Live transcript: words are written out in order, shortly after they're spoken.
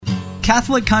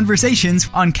Catholic Conversations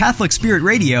on Catholic Spirit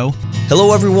Radio.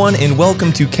 Hello, everyone, and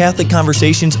welcome to Catholic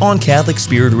Conversations on Catholic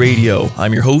Spirit Radio.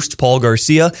 I'm your host, Paul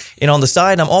Garcia, and on the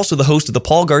side, I'm also the host of The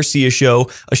Paul Garcia Show,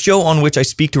 a show on which I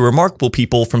speak to remarkable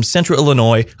people from Central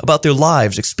Illinois about their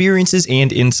lives, experiences,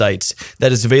 and insights.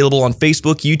 That is available on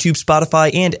Facebook, YouTube,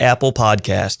 Spotify, and Apple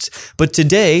Podcasts. But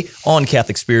today, on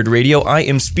Catholic Spirit Radio, I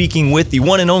am speaking with the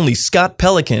one and only Scott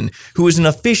Pelican, who is an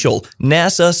official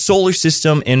NASA Solar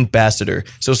System Ambassador.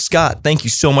 So, Scott, thank you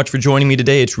so much for joining me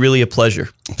today. It's really a pleasure.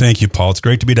 Thank you, Paul. It's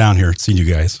great to be down here. Seeing you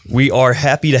guys. We are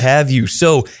happy to have you.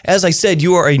 So, as I said,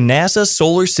 you are a NASA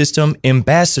Solar System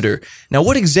Ambassador. Now,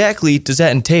 what exactly does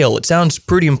that entail? It sounds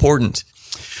pretty important.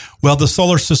 Well, the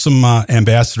Solar System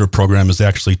Ambassador Program is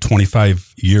actually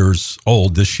 25 years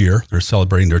old this year. They're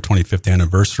celebrating their 25th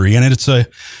anniversary. And it's a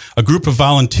group of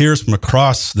volunteers from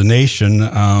across the nation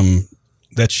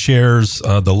that shares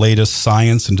the latest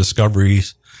science and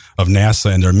discoveries of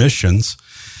NASA and their missions.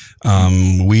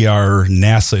 We are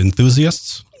NASA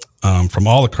enthusiasts from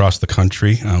all across the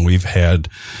country. We've had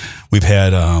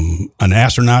an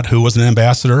astronaut who was an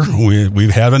ambassador.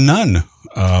 We've had a nun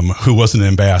who was an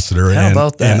ambassador. How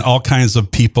about that? And all kinds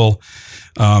of people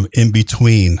in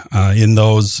between. In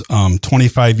those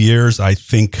 25 years, I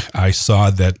think I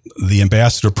saw that the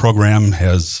ambassador program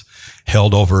has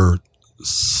held over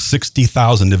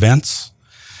 60,000 events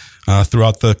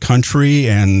throughout the country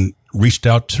and reached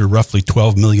out to roughly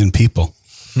 12 million people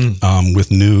with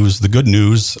news, the good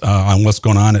news on what's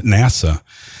going on at NASA.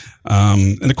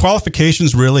 And the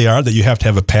qualifications really are that you have to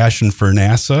have a passion for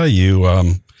NASA. You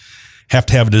have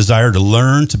to have a desire to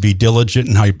learn, to be diligent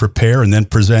in how you prepare, and then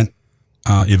present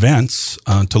events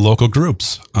to local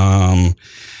groups. I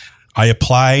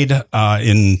applied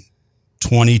in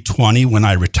 2020 when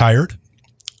I retired.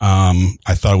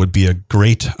 I thought it would be a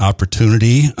great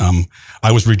opportunity.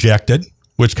 I was rejected,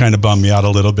 which kind of bummed me out a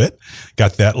little bit.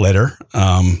 Got that letter.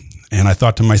 And I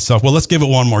thought to myself, well, let's give it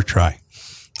one more try.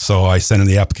 So I sent in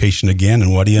the application again,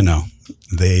 and what do you know?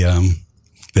 They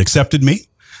accepted me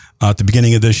at the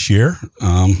beginning of this year.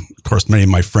 Of course, many of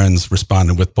my friends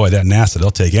responded with, boy, that NASA,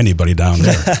 they'll take anybody down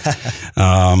there.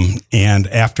 And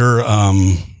after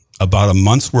about a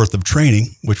month's worth of training,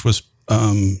 which was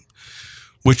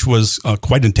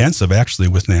quite intensive, actually,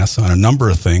 with NASA on a number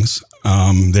of things.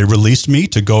 They released me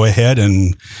to go ahead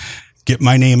and get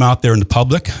my name out there in the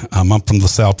public. I'm from the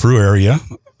LaSalle, Peru area.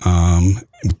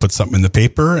 We put something in the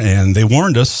paper, and they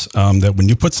warned us that when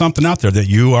you put something out there that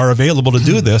you are available to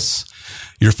do this,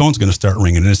 your phone's going to start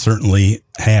ringing, and it certainly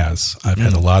has. I've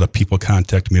had a lot of people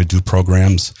contact me to do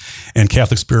programs, and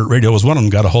Catholic Spirit Radio was one of them.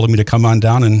 Got a hold of me to come on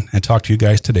down and talk to you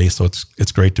guys today, so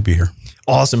it's great to be here.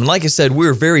 Awesome. And like I said,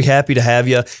 we're very happy to have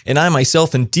you. And I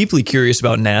myself am deeply curious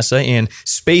about NASA and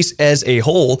space as a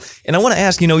whole. And I want to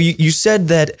ask, you said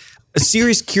that a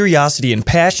serious curiosity and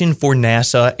passion for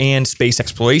NASA and space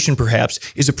exploration, perhaps,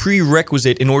 is a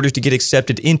prerequisite in order to get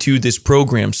accepted into this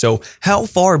program. So how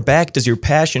far back does your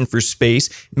passion for space,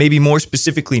 maybe more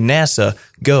specifically NASA,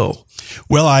 go?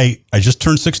 Well, I just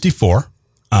turned 64.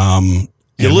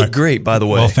 You look great, by the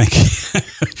way. Well, thank you.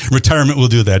 Retirement will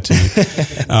do that to you.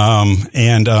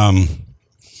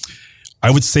 I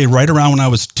would say right around when I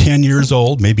was 10 years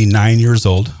old, maybe 9 years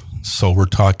old. So we're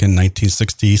talking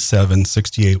 1967,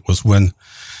 68 was when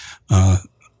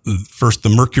first the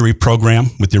Mercury program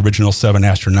with the original 7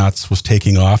 astronauts was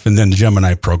taking off. And then the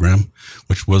Gemini program,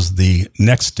 which was the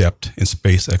next step in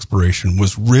space exploration,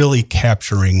 was really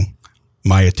capturing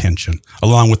my attention,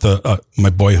 along with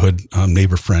my boyhood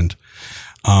neighbor friend.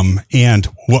 And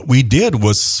what we did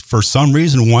was, for some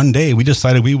reason, one day we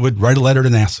decided we would write a letter to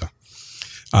NASA,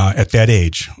 at that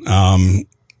age.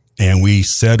 And we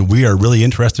said, we are really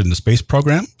interested in the space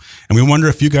program. And we wonder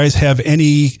if you guys have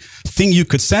anything you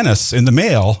could send us in the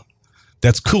mail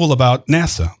that's cool about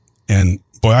NASA. And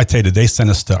boy, I tell you, they sent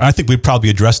us stuff. I think we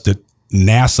probably addressed it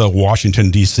NASA,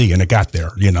 Washington, D.C., and it got there,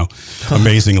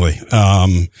 amazingly.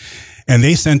 And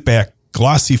they sent back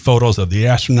glossy photos of the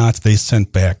astronauts. They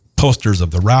sent back posters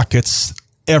of the rockets,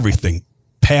 everything,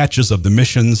 patches of the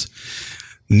missions.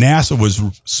 NASA was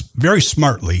very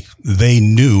smartly, they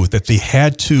knew that they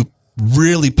had to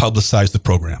really publicize the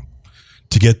program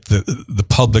to get the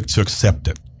public to accept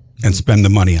it and spend the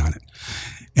money on it.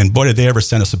 And boy, did they ever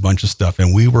send us a bunch of stuff,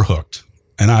 and we were hooked,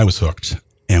 and I was hooked.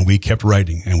 And we kept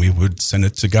writing, and we would send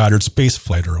it to Goddard Space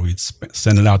Flight, or we'd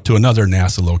send it out to another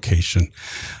NASA location,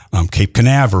 Cape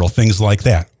Canaveral, things like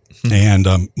that. And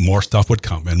more stuff would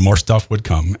come, and more stuff would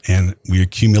come. And we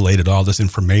accumulated all this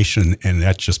information, and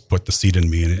that just put the seed in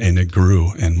me, and it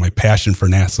grew. And my passion for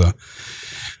NASA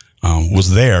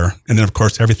was there. And then, of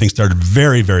course, everything started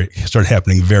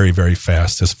happening very, very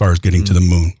fast as far as getting to the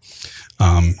moon.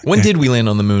 When did we land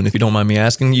on the moon, if you don't mind me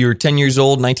asking? You were 10 years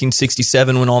old,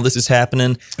 1967, when all this is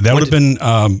happening. That would have been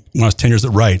when I was 10 years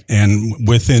old, right. And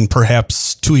within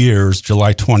perhaps 2 years,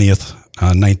 July 20th,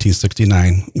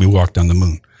 1969, we walked on the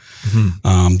moon.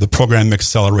 Mm-hmm. The program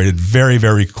accelerated very,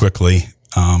 very quickly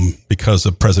because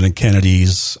of President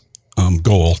Kennedy's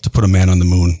goal to put a man on the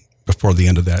moon before the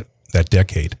end of that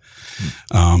decade.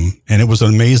 And it was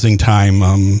an amazing time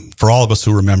for all of us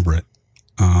who remember it.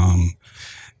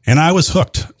 And I was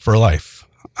hooked for life.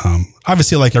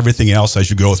 Obviously, like everything else, as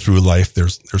you go through life,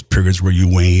 there's periods where you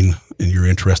wane in your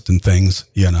interest in things,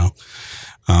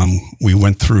 We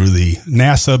went through the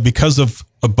NASA because of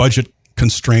budget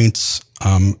constraints.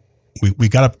 We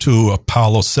got up to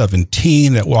Apollo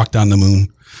 17 that walked on the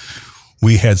moon.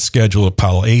 We had scheduled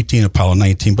Apollo 18, Apollo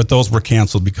 19, but those were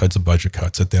canceled because of budget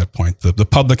cuts at that point. The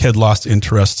public had lost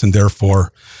interest, and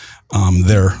therefore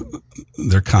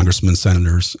their congressmen,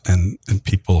 senators, and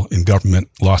people in government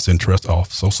lost interest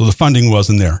also. So the funding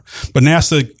wasn't there. But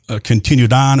NASA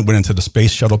continued on, went into the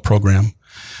space shuttle program.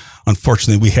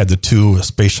 Unfortunately, we had the 2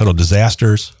 space shuttle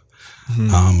disasters.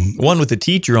 Mm-hmm. One with a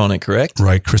teacher on it, correct?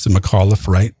 Right, Kristen McAuliffe,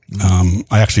 right. Mm-hmm.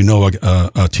 I actually know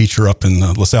a teacher up in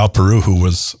LaSalle, Peru, who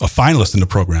was a finalist in the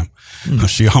program. Mm-hmm.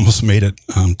 She almost made it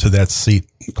to that seat.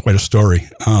 Quite a story.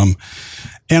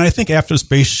 And I think after the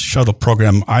space shuttle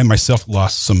program, I myself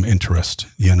lost some interest,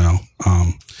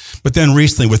 But then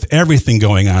recently, with everything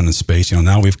going on in space,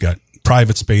 now we've got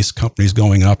private space companies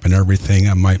going up and everything.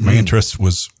 And my interest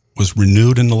was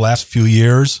renewed in the last few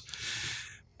years.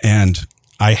 And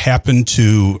I happened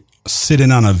to sit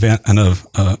in on an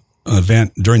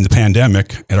event during the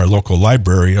pandemic at our local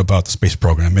library about the space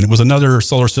program. And it was another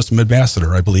solar system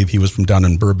ambassador. I believe he was from down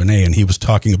in Bourbonnais, and he was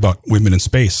talking about women in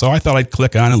space. So I thought I'd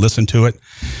click on and listen to it.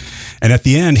 And at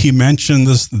the end, he mentioned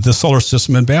the solar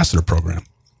system ambassador program.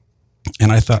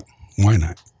 And I thought, why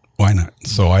not? Why not?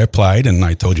 So I applied, and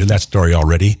I told you that story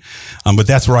already. But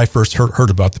that's where I first heard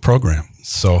about the program.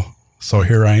 So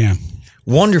here I am.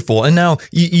 Wonderful. And now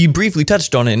you briefly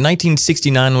touched on it. In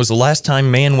 1969 was the last time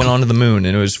man went onto the moon,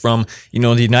 and it was from, the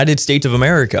United States of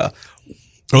America.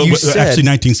 Well, actually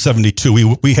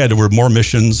 1972. There were more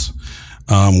missions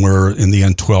where in the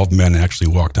end 12 men actually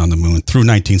walked on the moon through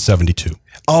 1972.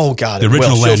 Oh, got it. The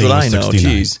original landing was 69.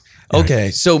 Jeez. Okay.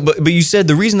 Right. So, but you said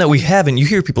the reason that we haven't, you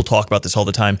hear people talk about this all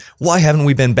the time. Why haven't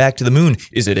we been back to the moon?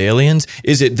 Is it aliens?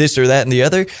 Is it this or that and the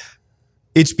other?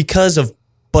 It's because of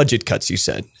budget cuts, you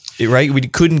said. Right? We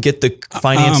couldn't get the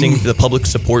financing, the public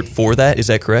support for that. Is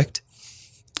that correct?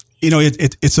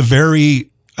 It's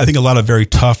I think a lot of very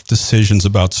tough decisions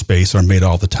about space are made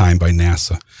all the time by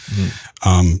NASA.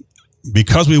 Mm-hmm.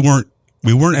 Because we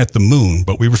weren't at the moon,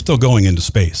 but we were still going into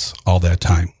space all that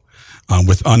time.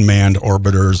 With unmanned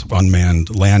orbiters,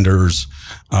 unmanned landers,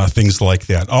 things like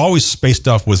that. Always space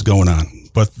stuff was going on.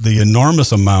 But the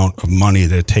enormous amount of money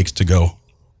that it takes to go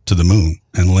to the moon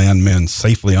and land men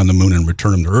safely on the moon and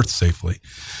return them to Earth safely.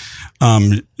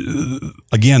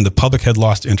 Again, the public had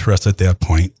lost interest at that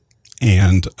point,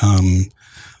 and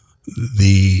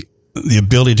the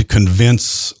ability to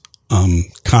convince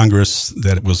Congress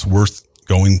that it was worth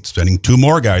sending 2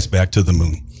 more guys back to the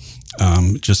moon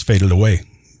just faded away.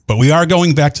 But we are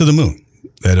going back to the moon.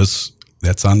 That's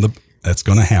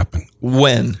going to happen.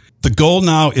 When? The goal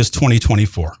now is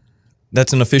 2024.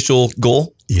 That's an official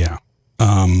goal? Yeah.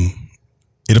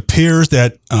 It appears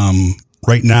that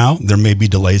right now there may be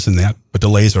delays in that, but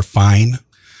delays are fine.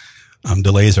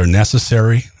 Delays are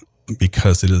necessary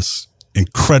because it is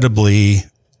incredibly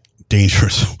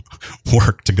dangerous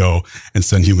work to go and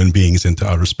send human beings into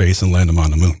outer space and land them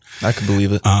on the moon. I could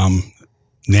believe it.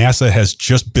 NASA has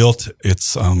just built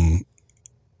its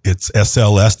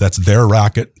SLS. That's their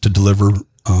rocket to deliver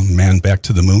man back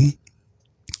to the moon.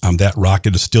 That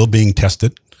rocket is still being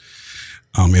tested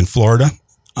in Florida.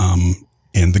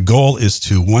 And the goal is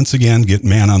to once again get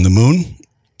man on the moon.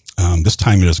 This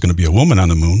time there's going to be a woman on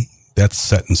the moon. That's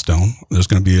set in stone. There's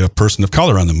going to be a person of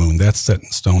color on the moon. That's set in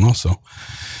stone also.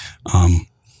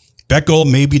 That goal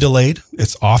may be delayed.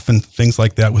 It's often, things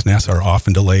like that with NASA are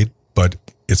often delayed, but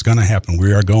it's going to happen.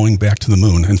 We are going back to the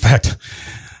moon. In fact,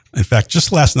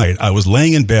 just last night, I was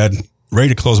laying in bed, ready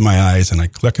to close my eyes, and I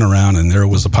clicking around, and there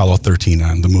was Apollo 13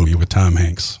 on the movie with Tom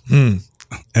Hanks. And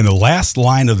the last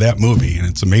line of that movie, and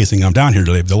it's amazing I'm down here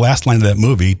today, but the last line of that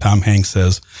movie, Tom Hanks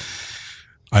says,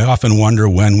 I often wonder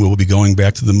when we'll be going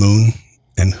back to the moon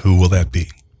and who will that be?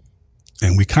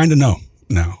 And we kind of know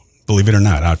now, believe it or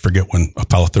not. I forget when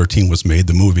Apollo 13 was made,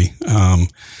 the movie.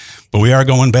 But we are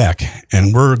going back,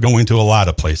 and we're going to a lot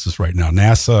of places right now.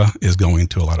 NASA is going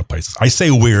to a lot of places. I say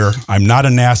I'm not a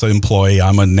NASA employee.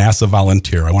 I'm a NASA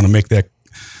volunteer. I want to make that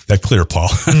that clear, Paul.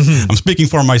 I'm speaking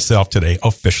for myself today,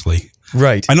 officially.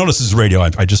 Right. I know this is radio.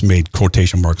 I just made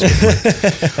quotation marks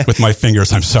with my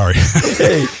fingers. I'm sorry.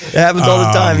 Hey, it happens all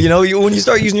the time. When you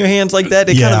start using your hands like that,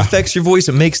 it kind of affects your voice.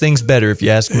 It makes things better, if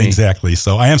you ask me. Exactly.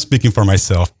 So I am speaking for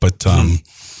myself, but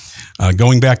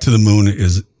going back to the moon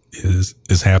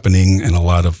is happening, and a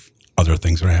lot of other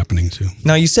things are happening too.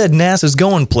 Now, you said NASA's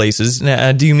going places.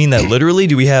 Now, do you mean that literally?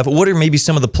 What are maybe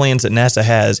some of the plans that NASA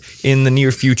has in the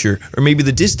near future, or maybe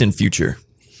the distant future?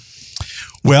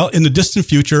 Well, in the distant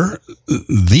future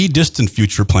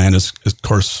plan is of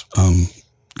course,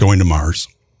 going to Mars,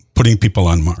 putting people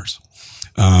on Mars.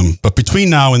 But between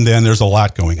now and then, there's a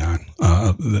lot going on.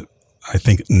 I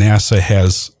think NASA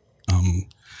has,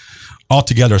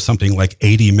 altogether something like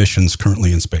 80 missions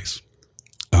currently in space.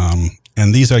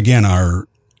 And these again are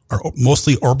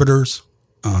mostly orbiters,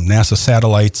 NASA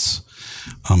satellites,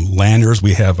 landers.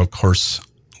 We have, of course,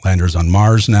 landers on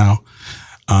Mars now.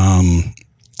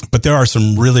 But there are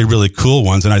some really, really cool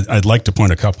ones, and I'd like to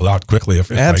point a couple out quickly. If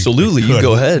absolutely, you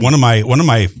go ahead. One of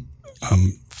my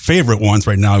favorite ones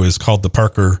right now is called the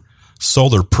Parker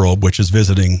Solar Probe, which is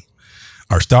visiting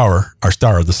our star,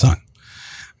 the sun.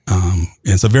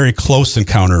 It's a very close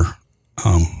encounter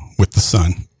with the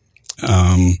sun.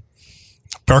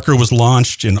 Parker was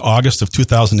launched in August of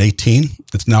 2018.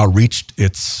 It's now reached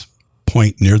its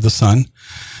point near the sun.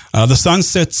 The sun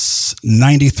sits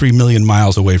 93 million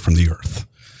miles away from the Earth.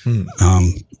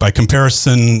 By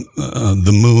comparison,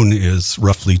 the moon is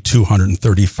roughly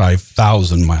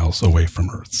 235,000 miles away from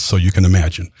Earth. So you can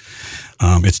imagine.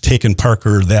 It's taken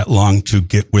Parker that long to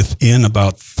get within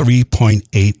about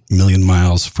 3.8 million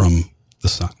miles from the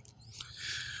sun,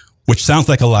 which sounds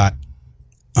like a lot.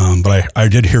 But I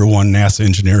did hear one NASA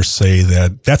engineer say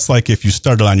that that's like if you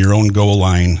started on your own goal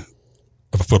line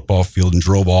of a football field and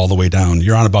drove all the way down,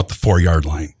 you're on about the 4-yard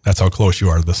line. That's how close you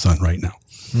are to the sun right now.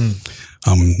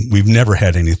 We've never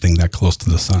had anything that close to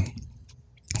the sun.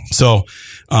 So,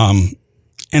 and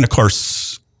of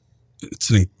course, it's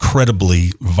an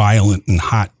incredibly violent and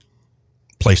hot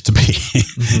place to be.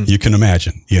 You can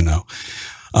imagine,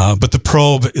 but the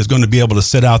probe is going to be able to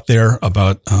sit out there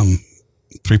about,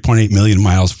 3.8 million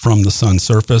miles from the sun's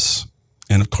surface,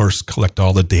 and of course, collect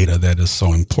all the data that is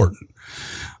so important.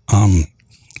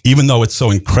 Even though it's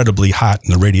so incredibly hot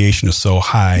and the radiation is so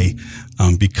high,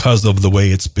 because of the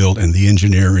way it's built and the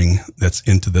engineering that's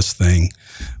into this thing,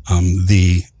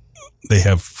 they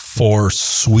have 4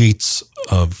 suites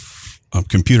of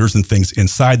computers and things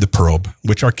inside the probe,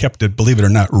 which are kept at, believe it or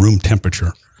not, room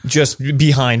temperature. Just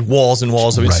behind walls and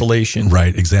walls of insulation.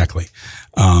 Right, exactly.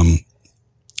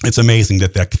 It's amazing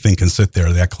that thing can sit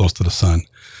there that close to the sun,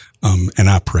 and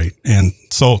operate. And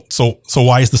so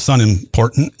why is the sun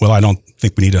important? Well, I don't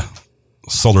think we need a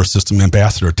solar system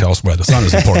ambassador to tell us why the sun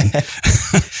is important.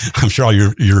 I'm sure all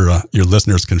your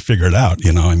listeners can figure it out,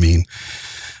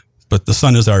 but the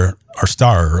sun is our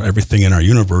star. Everything in our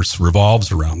universe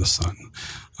revolves around the sun.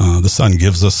 The sun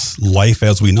gives us life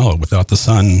as we know it. Without the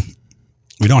sun,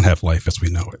 we don't have life as we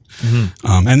know it.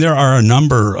 And there are a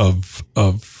number of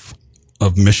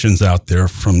missions out there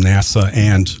from NASA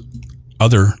and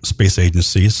other space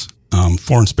agencies,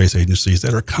 foreign space agencies,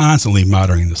 that are constantly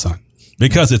monitoring the sun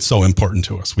because it's so important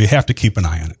to us. We have to keep an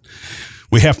eye on it.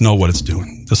 We have to know what it's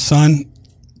doing. The sun,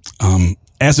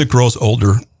 as it grows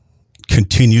older,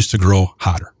 continues to grow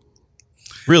hotter.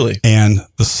 Really? And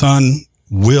the sun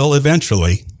will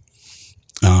eventually,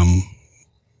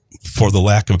 for the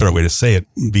lack of a better way to say it,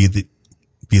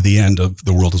 be the end of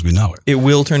the world as we know it. It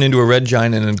will turn into a red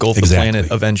giant and engulf the planet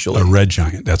eventually. A red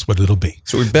giant. That's what it'll be.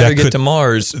 So we better get to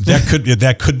Mars.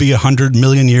 That could be 100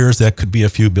 million years. That could be a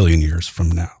few billion years from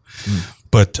now.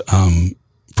 But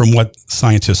from what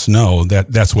scientists know,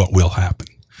 that's what will happen.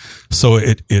 So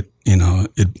it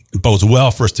bodes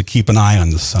well for us to keep an eye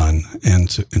on the sun and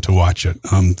to watch it.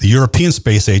 The European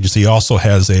Space Agency also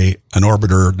has an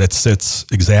orbiter that sits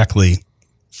exactly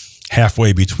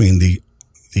halfway between the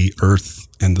Earth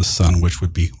and the sun, which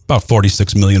would be about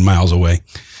 46 million miles away.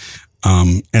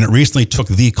 And it recently took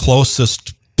the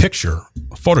closest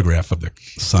photograph of the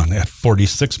sun at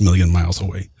 46 million miles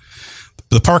away.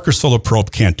 The Parker Solar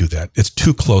Probe can't do that. It's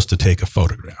too close to take a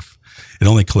photograph. It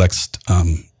only collects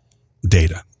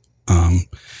data.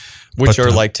 Which are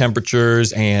like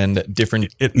temperatures and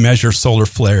different... It measures solar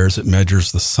flares. It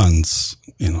measures the sun's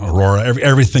aurora,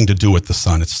 everything to do with the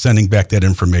sun. It's sending back that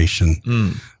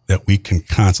information that we can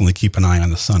constantly keep an eye on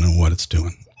the sun and what it's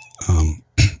doing.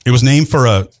 It was named for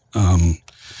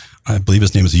I believe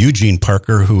his name is Eugene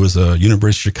Parker, who was a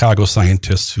University of Chicago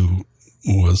scientist who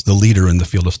was the leader in the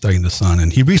field of studying the sun.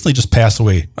 And he recently just passed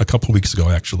away a couple of weeks ago,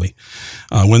 actually.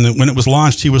 When it was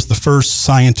launched, he was the first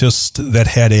scientist that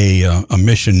had a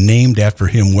mission named after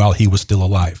him while he was still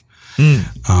alive.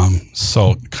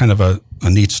 So kind of a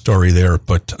neat story there.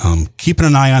 But keeping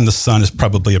an eye on the sun is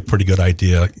probably a pretty good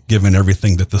idea, given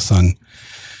everything that the sun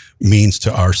means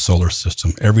to our solar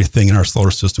system. Everything in our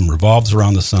solar system revolves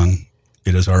around the sun.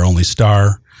 It is our only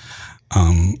star.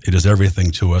 It is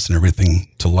everything to us and everything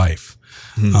to life.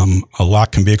 A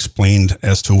lot can be explained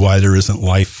as to why there isn't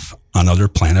life on other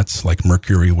planets like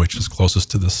Mercury, which is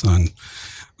closest to the sun.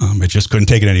 It just couldn't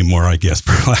take it anymore, I guess,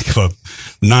 for lack of a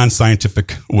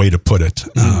non-scientific way to put it.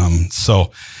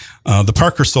 So the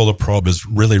Parker Solar Probe is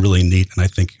really, really neat, and I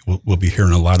think we'll be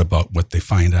hearing a lot about what they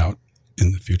find out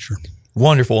in the future.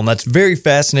 Wonderful. And that's very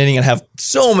fascinating. I have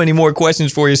so many more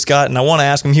questions for you, Scott, and I want to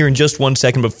ask them here in just 1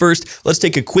 second. But first, let's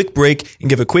take a quick break and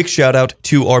give a quick shout out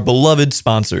to our beloved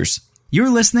sponsors. You're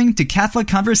listening to Catholic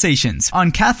Conversations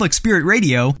on Catholic Spirit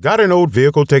Radio. Got an old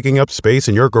vehicle taking up space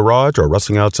in your garage or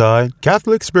rusting outside?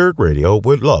 Catholic Spirit Radio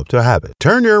would love to have it.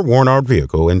 Turn your worn-out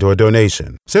vehicle into a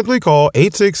donation. Simply call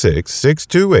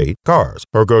 866-628-CARS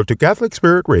or go to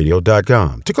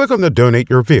CatholicSpiritRadio.com to click on the Donate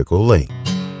Your Vehicle link.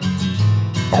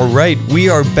 All right, we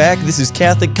are back. This is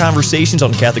Catholic Conversations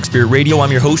on Catholic Spirit Radio.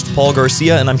 I'm your host, Paul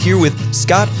Garcia, and I'm here with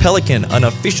Scott Pelican, an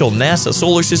official NASA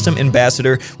Solar System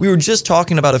ambassador. We were just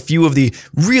talking about a few of the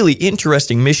really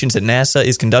interesting missions that NASA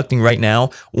is conducting right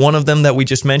now. One of them that we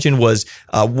just mentioned was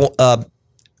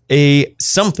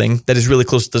something that is really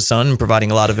close to the sun and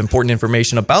providing a lot of important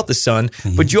information about the sun.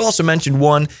 But you also mentioned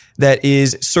one that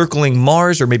is circling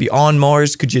Mars or maybe on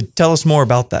Mars. Could you tell us more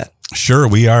about that? Sure,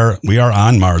 we are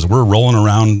on Mars. We're rolling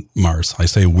around Mars. I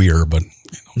say we're, but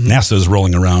NASA is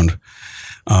rolling around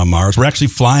Mars. We're actually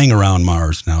flying around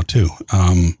Mars now too.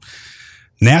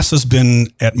 NASA's been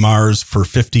at Mars for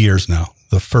 50 years now.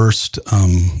 The first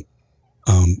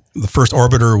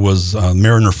orbiter was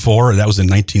Mariner 4. That was in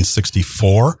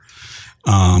 1964,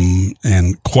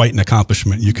 and quite an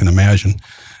accomplishment, you can imagine.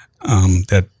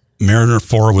 That Mariner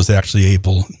 4 was actually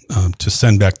able to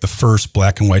send back the first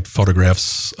black and white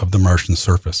photographs of the Martian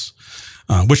surface,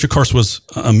 which of course was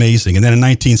amazing. And then in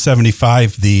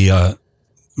 1975, the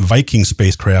Viking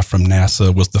spacecraft from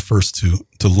NASA was the first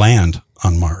to land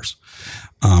on Mars,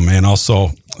 and also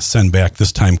send back,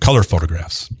 this time, color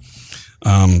photographs.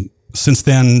 Since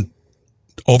then,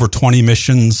 over 20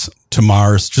 missions to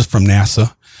Mars just from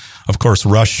NASA. Of course,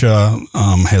 Russia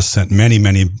has sent many,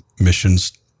 many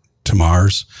missions to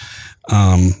Mars.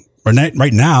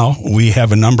 Right now, we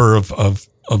have a number of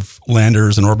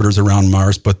landers and orbiters around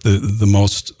Mars, but the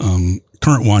most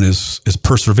current one is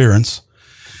Perseverance.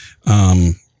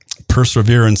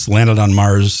 Perseverance landed on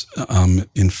Mars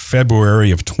in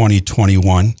February of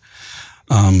 2021.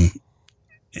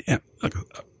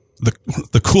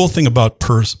 The cool thing about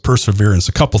Perseverance,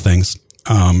 a couple things,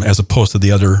 as opposed to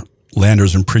the other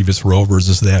landers and previous rovers,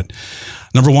 is that,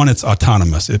 number one, it's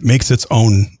autonomous. It makes its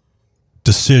own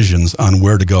decisions on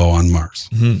where to go on Mars.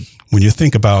 When you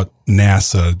think about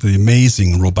NASA, the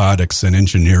amazing robotics and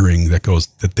engineering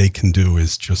that they can do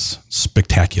is just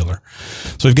spectacular.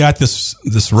 So we've got this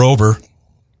rover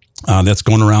that's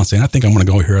going around saying, I think I'm going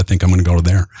to go here. I think I'm going to go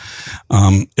there.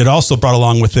 It also brought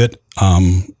along with it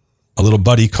a little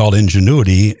buddy called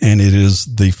Ingenuity, and it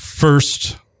is the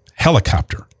first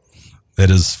helicopter that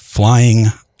is flying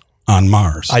on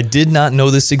Mars. I did not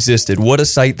know this existed. What a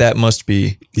sight that must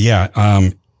be. Yeah.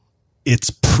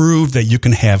 It's proved that you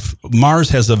can have,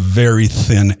 Mars has a very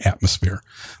thin atmosphere.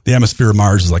 The atmosphere of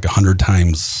Mars is like 100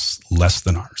 times less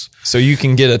than ours. So you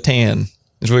can get a tan,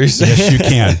 is what you're saying? Yes, you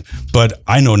can. But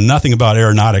I know nothing about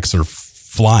aeronautics or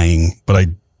flying, but I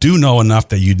do know enough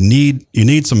that you need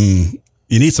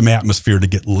some atmosphere to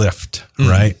get lift,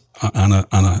 right? On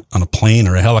a plane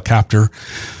or a helicopter.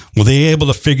 Well, they able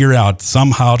to figure out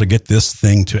somehow to get this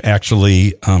thing to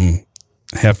actually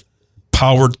have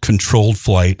powered, controlled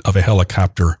flight of a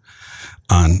helicopter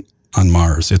on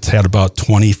Mars. It's had about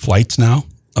 20 flights now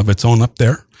of its own up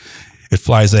there. It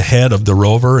flies ahead of the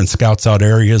rover and scouts out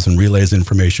areas and relays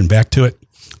information back to it,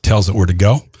 tells it where to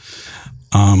go.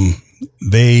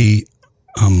 They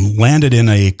landed in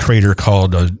a crater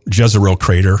called a Jezero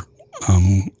crater,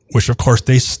 which of course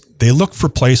they look for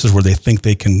places where they think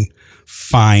they can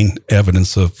find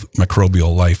evidence of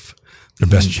microbial life, their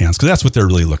best chance, because that's what they're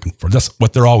really looking for. That's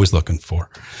what they're always looking for,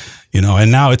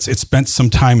 and now it's spent some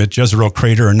time at Jezero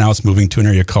crater, and now it's moving to an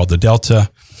area called the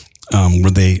Delta,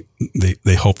 where they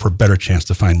hope for a better chance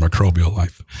to find microbial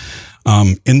life.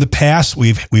 In the past,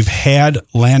 we've had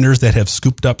landers that have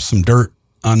scooped up some dirt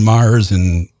on Mars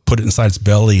and put it inside its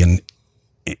belly and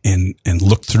and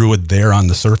look through it there on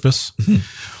the surface.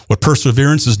 Mm-hmm. What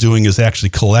Perseverance is doing is actually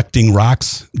collecting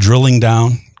rocks, drilling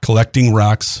down, collecting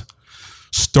rocks,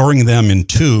 storing them in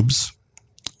tubes,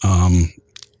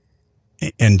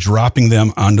 and dropping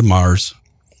them onto Mars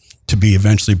to be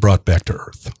eventually brought back to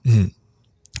Earth.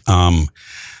 Mm-hmm.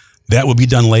 That will be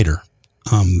done later.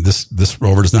 This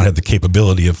rover does not have the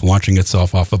capability of launching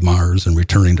itself off of Mars and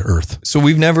returning to Earth. So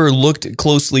we've never looked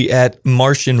closely at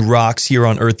Martian rocks here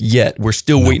on Earth yet. We're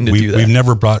still waiting to do that. We've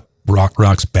never brought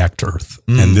rocks back to Earth,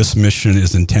 and this mission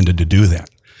is intended to do that.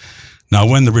 Now,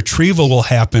 when the retrieval will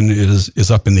happen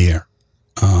is up in the air.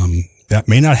 That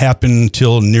may not happen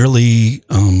until nearly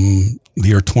the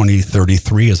year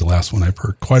 2033 is the last one I've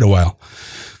heard, quite a while.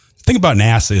 The thing about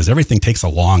NASA is everything takes a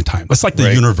long time. It's like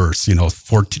the universe,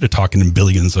 to talking in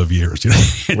billions of years.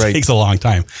 It takes a long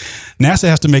time. NASA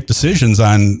has to make decisions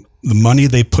on the money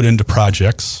they put into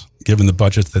projects, given the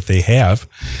budget that they have,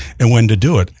 and when to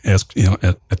do it. As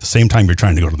at the same time, you're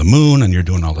trying to go to the moon and you're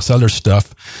doing all this other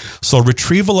stuff. So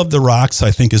retrieval of the rocks,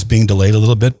 I think, is being delayed a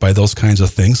little bit by those kinds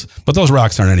of things. But those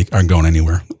rocks aren't going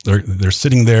anywhere. They're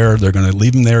sitting there. They're going to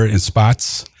leave them there in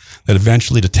spots that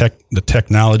eventually the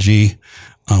technology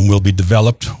will be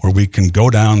developed where we can go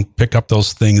down, pick up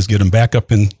those things, get them back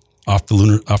up off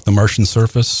the Martian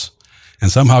surface,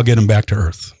 and somehow get them back to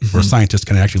Earth, where scientists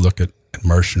can actually look at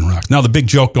Martian rocks. Now, the big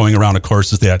joke going around, of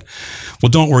course, is that, well,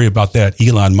 don't worry about that.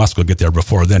 Elon Musk will get there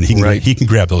before then. He can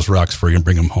grab those rocks for you and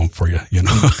bring them home for you.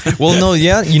 Well, no,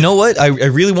 yeah. You know what? I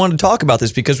really wanted to talk about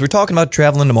this because we're talking about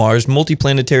traveling to Mars,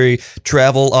 multiplanetary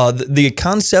travel. The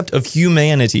concept of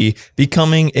humanity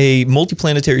becoming a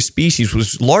multiplanetary species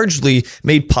was largely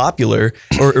made popular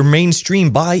or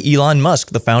mainstream by Elon Musk,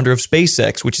 the founder of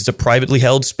SpaceX, which is a privately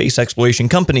held space exploration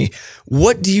company.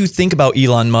 What do you think about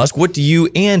Elon Musk? What do you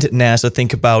and NASA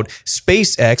think about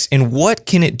SpaceX, and what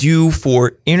can it do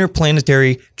for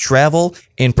interplanetary travel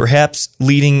and perhaps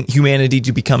leading humanity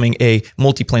to becoming a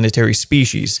multiplanetary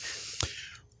species?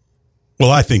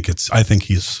 Well, I think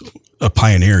he's a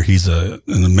pioneer. He's an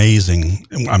amazing,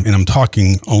 and I'm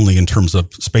talking only in terms of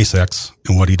SpaceX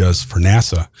and what he does for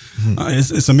NASA.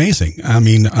 Mm-hmm. It's amazing. I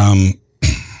mean, and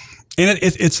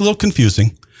it's a little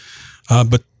confusing,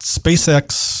 but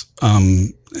SpaceX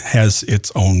has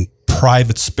its own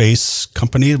private space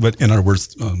company, but in other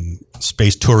words,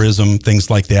 space tourism, things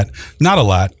like that. Not a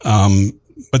lot,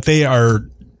 but they are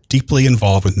deeply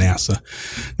involved with NASA.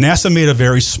 NASA made a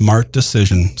very smart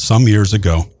decision some years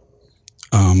ago.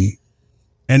 And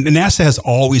NASA has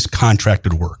always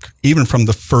contracted work, even from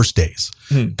the first days.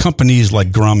 Companies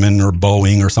like Grumman or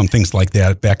Boeing or some things like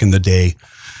that back in the day,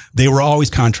 they were always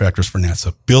contractors for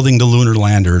NASA, building the lunar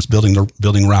landers,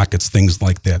 building rockets, things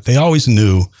like that. They always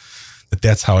knew that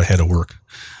that's how it had to work.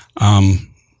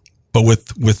 But with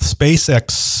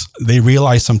SpaceX, they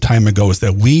realized some time ago is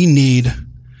that we need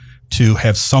to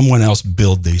have someone else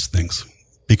build these things,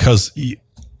 because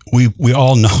we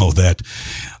all know that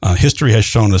history has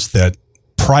shown us that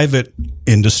private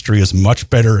industry is much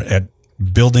better at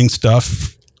building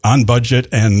stuff on budget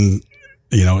and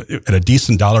at a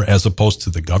decent dollar as opposed to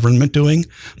the government doing,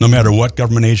 no matter what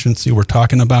government agency we're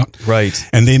talking about. Right.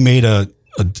 And they made a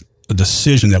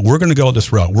decision that we're going to go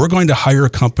this route. We're going to hire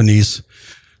companies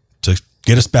to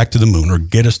get us back to the moon or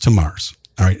get us to Mars.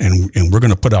 All right. And we're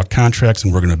going to put out contracts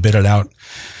and we're going to bid it out.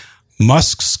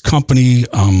 Musk's company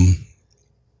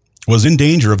was in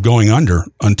danger of going under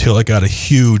until it got a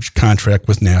huge contract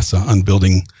with NASA on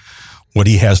building what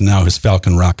he has now, his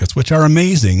Falcon rockets, which are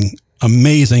amazing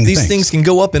things. These things can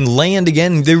go up and land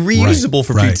again. They're reusable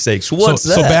for Pete's sake. So what's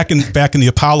that? So back in the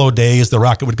Apollo days, the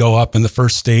rocket would go up and the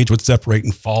first stage would separate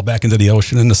and fall back into the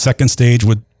ocean, and the second stage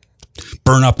would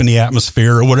burn up in the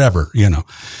atmosphere or whatever,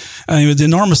 I mean, it's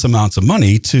enormous amounts of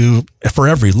money for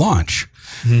every launch.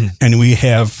 And we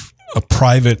have a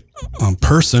private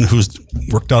person who's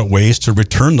worked out ways to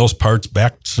return those parts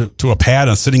back to a pad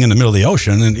and sitting in the middle of the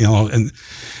ocean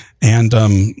and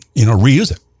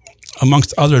reuse it,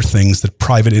 amongst other things that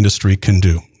private industry can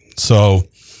do. So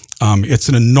it's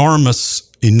an enormous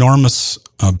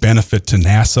benefit to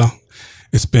NASA.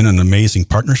 It's been an amazing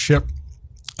partnership.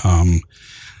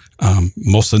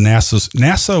 Most of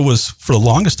NASA was, for the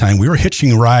longest time, we were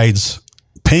hitching rides,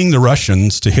 paying the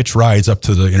Russians to hitch rides up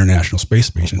to the International Space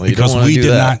Station, because we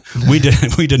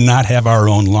did not have our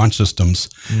own launch systems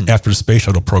after the Space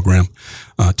Shuttle program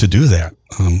to do that.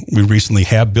 We recently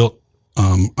have built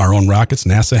our own rockets,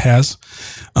 NASA has,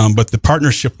 but the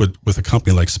partnership with a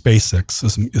company like SpaceX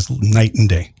is night and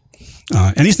day.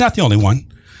 And he's not the only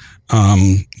one.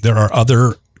 There are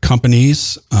other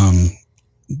companies.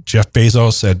 Jeff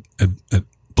Bezos at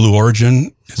Blue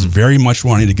Origin is very much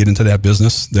wanting to get into that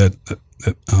business. That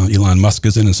that Elon Musk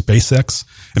is in SpaceX.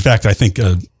 In fact, I think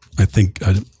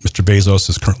Mr. Bezos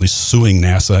is currently suing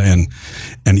NASA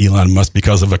and Elon Musk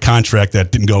because of a contract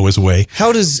that didn't go his way.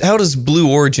 How does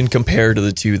Blue Origin compare to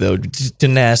the two, though, to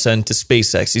NASA and to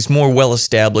SpaceX? These more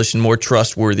well-established and more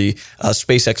trustworthy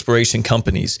space exploration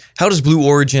companies. How does Blue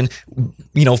Origin,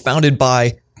 founded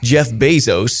by Jeff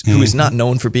Bezos, who is not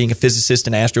known for being a physicist,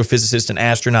 an astrophysicist, an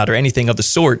astronaut, or anything of the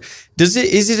sort, is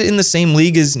it in the same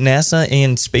league as NASA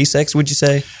and SpaceX, would you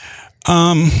say?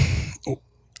 On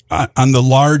the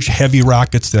large, heavy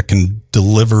rockets that can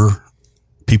deliver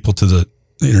people to the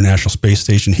International Space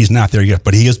Station, he's not there yet,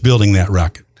 but he is building that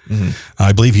rocket. Mm-hmm.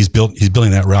 I believe he's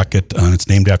building that rocket. It's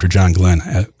named after John Glenn,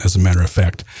 as a matter of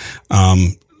fact.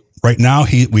 Right now,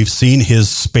 we've seen his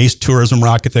space tourism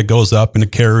rocket that goes up and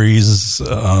it carries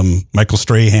Michael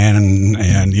Strahan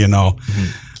and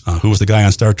who was the guy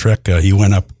on Star Trek? He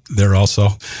went up there also.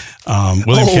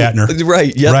 William Shatner.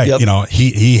 Right. Yep, right. Yep.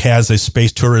 He has a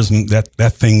space tourism,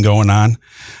 that thing going on.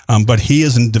 But he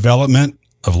is in development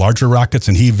of larger rockets,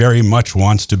 and he very much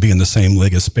wants to be in the same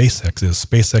league as SpaceX is.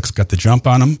 SpaceX got the jump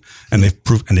on him, and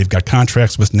they've got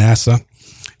contracts with NASA,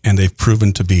 and they've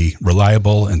proven to be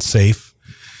reliable and safe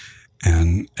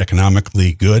and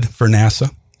economically good for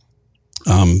NASA.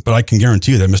 But I can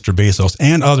guarantee you that Mr. Bezos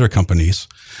and other companies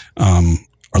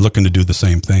are looking to do the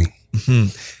same thing.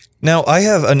 Mm-hmm. Now, I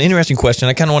have an interesting question.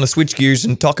 I kind of want to switch gears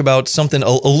and talk about something a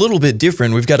little bit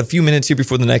different. We've got a few minutes here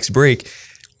before the next break.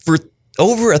 For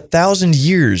over 1,000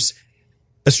 years,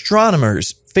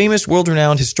 astronomers, famous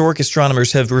world-renowned historic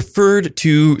astronomers, have referred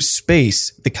to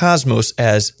space, the cosmos,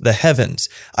 as the heavens.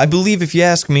 I believe, if you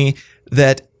ask me,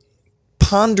 that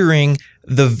pondering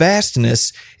the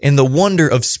vastness and the wonder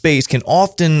of space can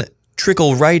often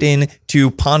trickle right in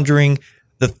to pondering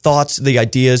the thoughts, the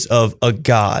ideas of a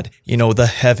God,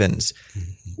 the heavens.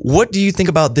 What do you think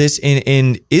about this?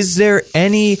 And is there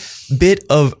any bit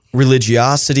of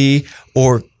religiosity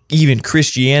or even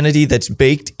Christianity that's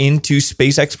baked into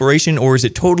space exploration, or is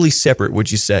it totally separate,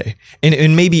 would you say?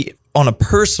 And maybe on a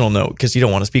personal note, because you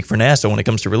don't want to speak for NASA when it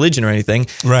comes to religion or anything.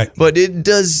 Right. But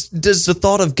does the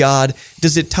thought of God,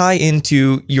 does it tie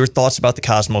into your thoughts about the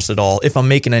cosmos at all, if I'm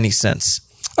making any sense?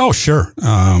 Oh, sure.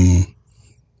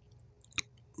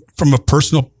 From a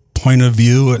personal point of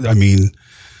view, I mean,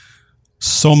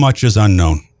 so much is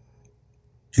unknown.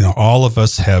 All of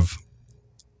us have,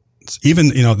 even,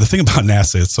 the thing about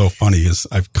NASA, it's so funny, is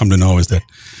I've come to know is that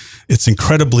it's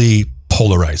incredibly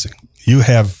polarizing. You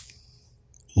have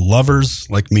lovers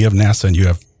like me of NASA, and you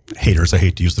have haters. I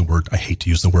hate to use the word hate.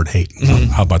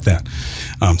 Mm-hmm. How about that?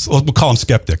 So we'll call them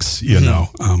skeptics,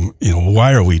 Mm-hmm.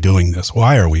 Why are we doing this?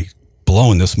 Why are we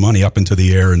blowing this money up into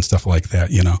the air and stuff like that?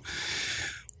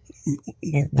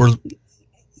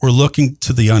 We're looking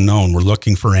to the unknown. We're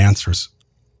looking for answers.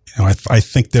 I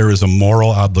think there is a moral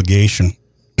obligation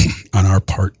on our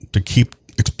part to keep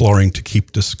exploring, to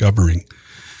keep discovering.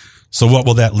 So what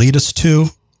will that lead us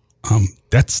to?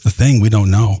 That's the thing. We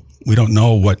don't know. We don't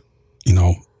know what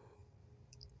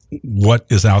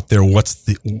is out there. What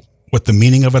the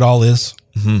meaning of it all is.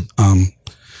 Mm-hmm.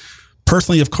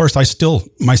 Personally, of course, I still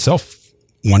myself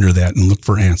wonder that and look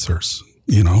for answers.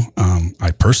 I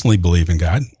personally believe in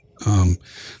God.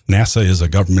 NASA is a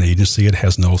government agency. It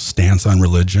has no stance on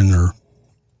religion or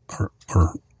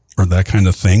that kind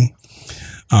of thing.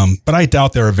 But I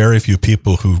doubt there are very few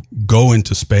people who go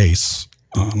into space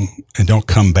and don't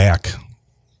come back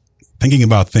thinking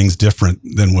about things different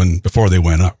than before they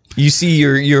went up. You see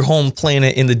your home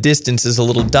planet in the distance as a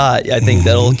little dot. I think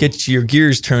that'll get your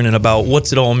gears turning about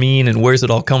what's it all mean and where's it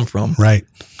all come from. Right.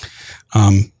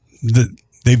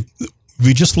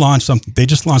 They just launched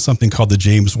something called the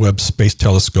James Webb Space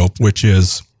Telescope, which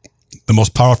is the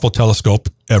most powerful telescope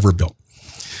ever built.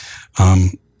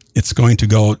 It's going to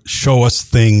go show us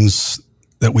things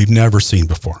that we've never seen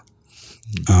before.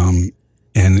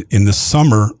 And in the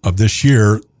summer of this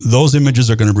year, those images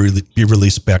are going to be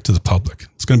released back to the public.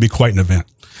 It's going to be quite an event.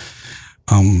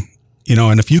 And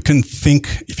if you can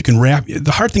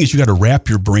the hard thing is you got to wrap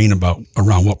your brain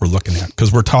around what we're looking at.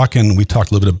 Because we talked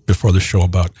a little bit before the show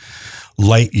about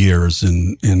light years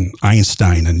and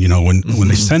Einstein. And, when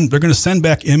they're going to send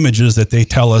back images that they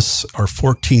tell us are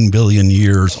 14 billion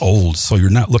years old. So you're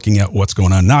not looking at what's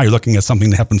going on now. You're looking at something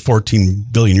that happened 14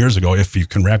 billion years ago. If you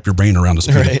can wrap your brain around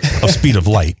the speed of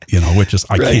light, which is,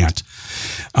 I can't.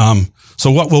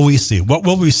 So what will we see? What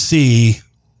will we see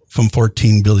from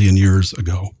 14 billion years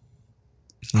ago?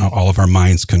 All of our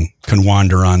minds can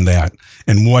wander on that.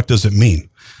 And what does it mean?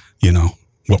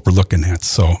 What we're looking at.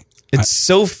 So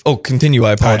continue.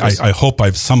 I apologize. I hope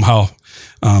I've somehow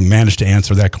managed to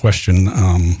answer that question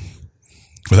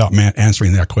without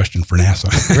answering that question for NASA.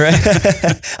 Right.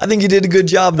 I think you did a good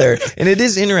job there. And it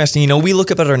is interesting. We look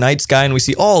up at our night sky and we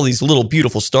see all these little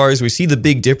beautiful stars. We see the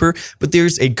Big Dipper, but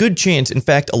there's a good chance, in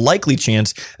fact, a likely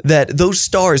chance, that those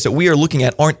stars that we are looking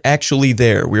at aren't actually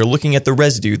there. We are looking at the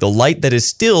residue, the light that is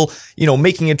still,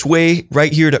 making its way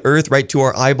right here to Earth, right to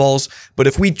our eyeballs. But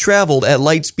if we traveled at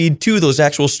light speed to those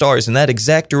actual stars in that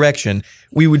exact direction,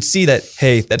 we would see that,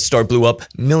 hey, that star blew up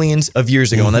millions of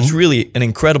years ago. And that's really an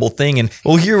incredible thing. And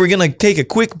well, here we're going to take a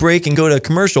quick break and go to a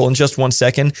commercial in just 1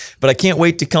 second. But I can't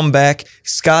wait to come back.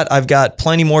 Scott, I've got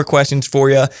plenty more questions for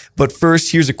you. But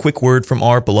first, here's a quick word from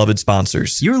our beloved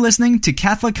sponsors. You're listening to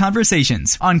Catholic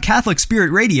Conversations on Catholic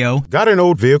Spirit Radio. Got an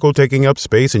old vehicle taking up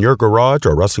space in your garage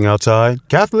or rusting outside?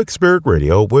 Catholic Spirit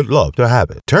Radio would love to have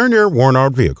it. Turn your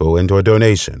worn-out vehicle into a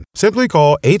donation. Simply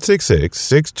call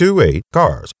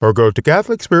 866-628-CARS or go to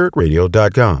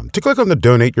CatholicSpiritRadio.com to click on the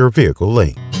Donate Your Vehicle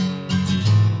link.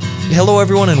 Hello,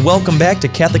 everyone, and welcome back to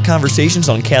Catholic Conversations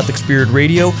on Catholic Spirit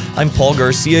Radio. I'm Paul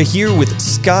Garcia here with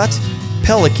Scott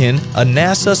Pelican, a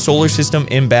NASA Solar System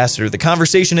ambassador. The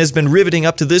conversation has been riveting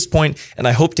up to this point, and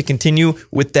I hope to continue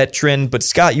with that trend. But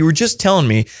Scott, you were just telling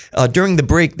me during the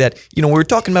break that, we were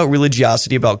talking about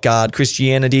religiosity, about God,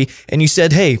 Christianity, and you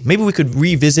said, hey, maybe we could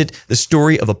revisit the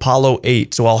story of Apollo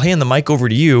 8. So I'll hand the mic over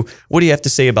to you. What do you have to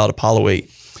say about Apollo 8?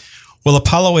 Well,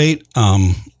 Apollo 8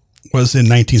 was in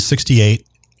 1968,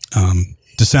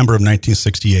 December of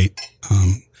 1968.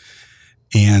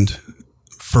 And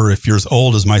if you're as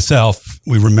old as myself,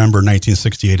 we remember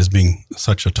 1968 as being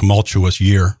such a tumultuous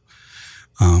year.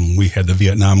 We had the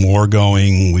Vietnam War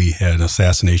going. We had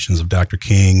assassinations of Dr.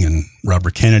 King and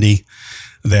Robert Kennedy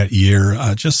that year.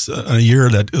 Just a year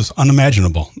that was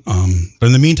unimaginable. But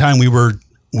in the meantime,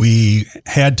 we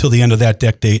had till the end of that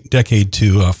decade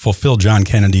to fulfill John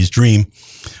Kennedy's dream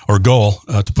or goal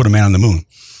to put a man on the moon.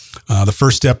 The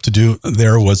first step to do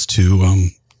there was to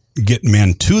get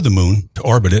men to the moon, to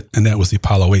orbit it, and that was the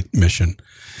Apollo 8 mission.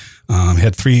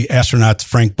 Had 3 astronauts,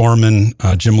 Frank Borman,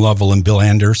 Jim Lovell, and Bill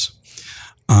Anders.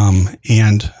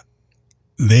 And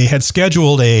they had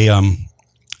scheduled a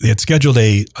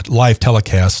live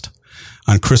telecast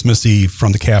on Christmas Eve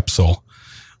from the capsule,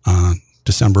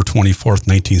 December 24th,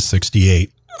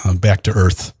 1968, back to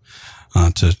Earth,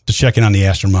 to check in on the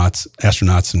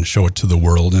astronauts and show it to the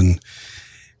world. And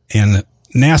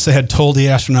NASA had told the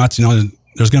astronauts,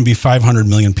 there's going to be 500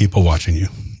 million people watching you,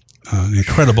 an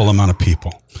incredible amount of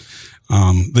people,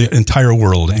 the entire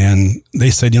world. And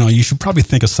they said, you should probably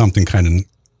think of something kind of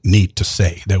neat to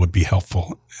say that would be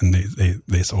helpful. And they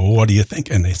said, well, what do you think?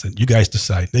 And they said, you guys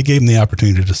decide. They gave them the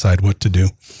opportunity to decide what to do.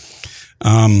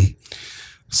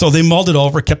 So they mulled it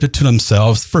over, kept it to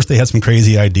themselves. First, they had some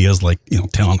crazy ideas like,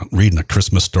 reading a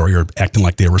Christmas story or acting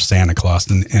like they were Santa Claus.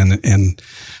 And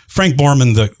Frank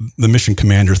Borman, the mission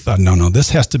commander, thought, no, this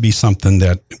has to be something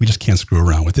that we just can't screw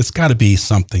around with. It's got to be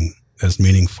something that's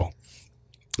meaningful.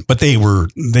 But they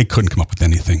couldn't come up with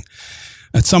anything.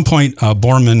 At some point,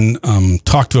 Borman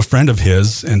talked to a friend of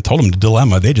his and told him the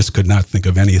dilemma. They just could not think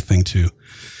of anything to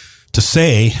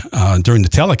say during the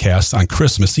telecast on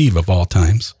Christmas Eve of all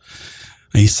times.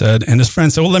 He said, and his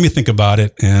friend said, well, let me think about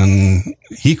it. And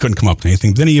he couldn't come up with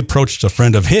anything. Then he approached a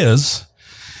friend of his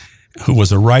who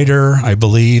was a writer, I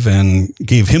believe, and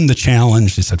gave him the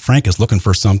challenge. He said, Frank is looking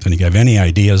for something. Do you have any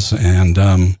ideas?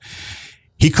 And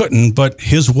he couldn't, but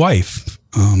his wife,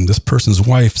 this person's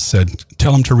wife, said,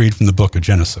 tell him to read from the book of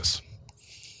Genesis.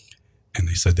 And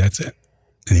he said, that's it.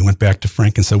 And he went back to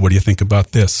Frank and said, what do you think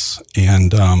about this?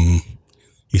 And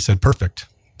he said, perfect.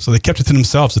 So they kept it to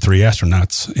themselves, the 3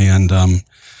 astronauts. And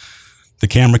the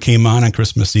camera came on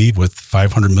Christmas Eve with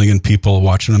 500 million people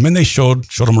watching them. And they showed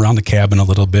them around the cabin a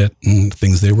little bit and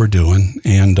things they were doing.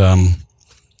 And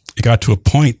it got to a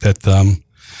point that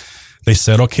they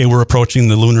said, okay, we're approaching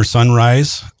the lunar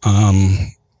sunrise.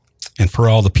 And for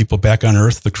all the people back on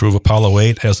Earth, the crew of Apollo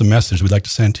 8 has a message we'd like to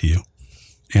send to you.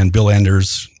 And Bill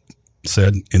Anders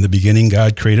said, in the beginning,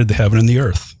 God created the heaven and the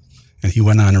earth. And he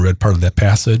went on and read part of that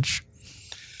passage.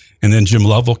 And then Jim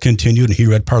Lovell continued, and he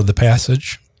read part of the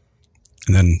passage.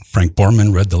 And then Frank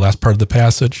Borman read the last part of the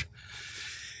passage.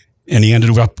 And he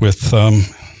ended up with,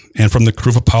 and from the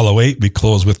crew of Apollo 8, we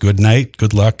close with good night,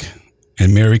 good luck,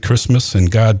 and Merry Christmas,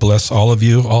 and God bless all of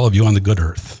you on the good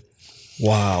earth.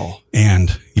 Wow.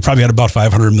 And you probably had about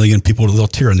 500 million people with a little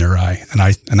tear in their eye.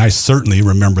 And I certainly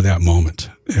remember that moment.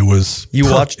 It was...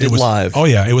 You watched it live. Oh,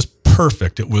 yeah. It was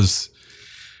perfect. It was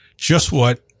just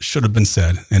what should have been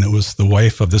said. And it was the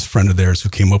wife of this friend of theirs who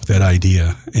came up with that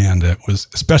idea. And it was,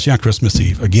 especially on Christmas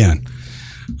Eve, again,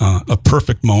 a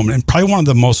perfect moment. And probably one of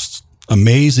the most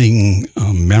amazing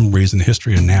memories in the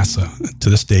history of NASA to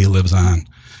this day lives on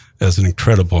as an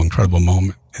incredible, incredible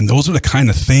moment. And those are the kind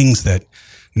of things that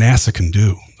NASA can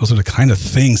do. Those are the kind of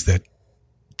things that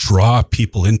draw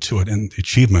people into it and the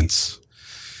achievements.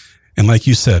 And like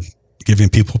you said, giving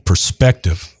people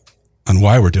perspective on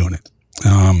why we're doing it.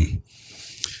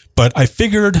 But I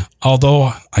figured, although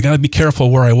I got to be careful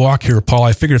where I walk here, Paul,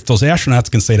 I figured if those astronauts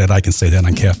can say that, I can say that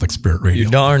on Catholic Spirit Radio.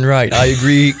 You're darn right. I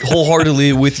agree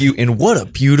wholeheartedly with you. And what a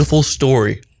beautiful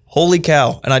story. Holy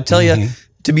cow. And I tell you,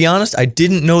 to be honest, I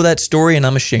didn't know that story, and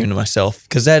I'm ashamed of myself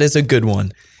because that is a good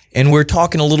one. And we're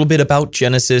talking a little bit about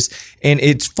Genesis. And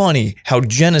it's funny how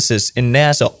Genesis and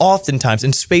NASA oftentimes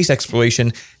in space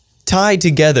exploration tie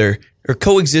together or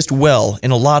coexist well in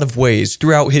a lot of ways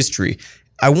throughout history.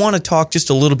 I want to talk just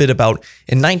a little bit about,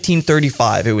 in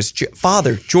 1935, it was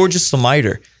Father Georges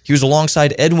Lemaitre. He was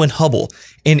alongside Edwin Hubble.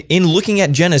 And in looking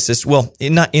at Genesis, well,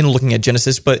 not in looking at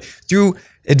Genesis, but through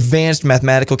advanced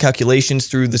mathematical calculations,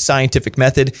 through the scientific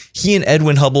method, he and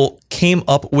Edwin Hubble came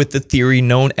up with the theory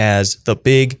known as the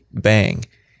Big Bang.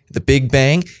 The Big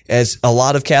Bang, as a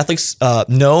lot of Catholics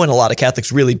know, and a lot of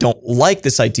Catholics really don't like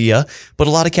this idea, but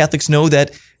a lot of Catholics know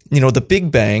that, the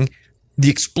Big Bang, the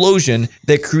explosion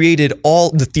that created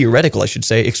the theoretical, I should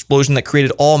say, explosion that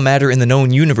created all matter in the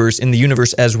known universe, in the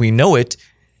universe as we know it,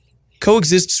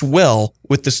 coexists well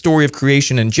with the story of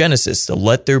creation in Genesis, the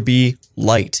let there be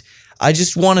light. I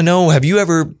just want to know, have you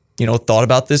ever, thought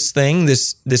about this thing,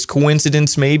 this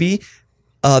coincidence maybe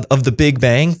of the Big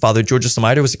Bang? Father Georges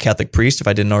Lemaitre was a Catholic priest, if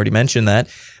I didn't already mention that.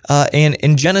 And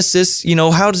in Genesis,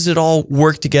 how does it all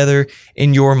work together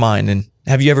in your mind? And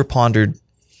have you ever pondered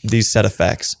these set of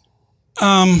facts?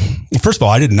 First of all,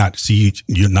 I did not see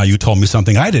you. Now you told me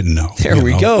something I didn't know. There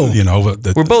we go.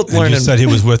 We're both learning. You said he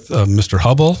was with Mr.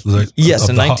 Hubble. Yes,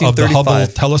 in 1935. Of the Hubble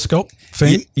telescope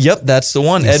fame. Yep, that's the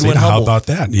one. Edwin Hubble. How about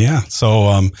that? Yeah.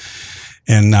 So,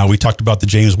 and now we talked about the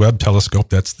James Webb telescope.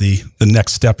 That's the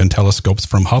next step in telescopes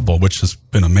from Hubble, which has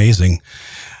been amazing.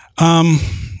 I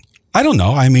don't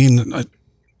know. I mean,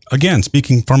 again,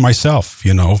 speaking for myself,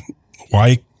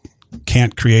 why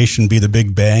can't creation be the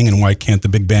Big Bang, and why can't the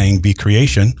Big Bang be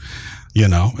creation?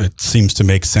 It seems to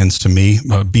make sense to me.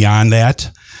 Beyond that,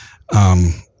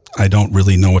 I don't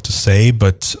really know what to say,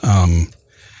 but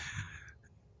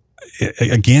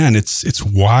again, it's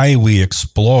why we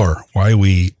explore, why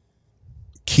we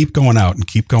keep going out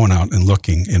and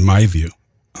looking, in my view,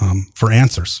 for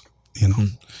answers.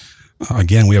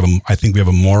 Again, I think we have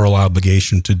a moral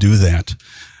obligation to do that.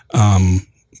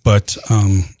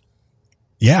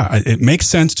 Yeah, it makes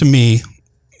sense to me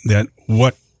that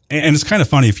and it's kind of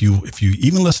funny if you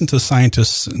even listen to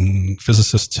scientists and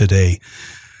physicists today,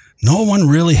 no one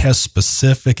really has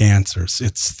specific answers.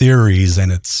 It's theories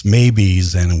and it's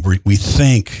maybes and we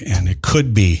think and it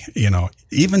could be,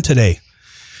 even today,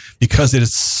 because it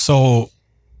is so,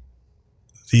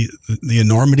 the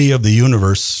enormity of the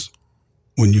universe,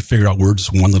 when you figure out we're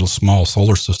just one little small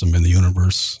solar system in the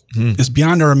universe, is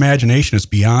beyond our imagination. It's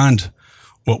beyond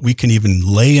what we can even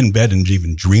lay in bed and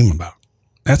even dream about.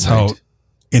 That's how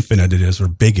infinite it is, or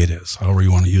big it is, however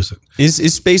you want to use it.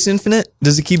 Is space infinite?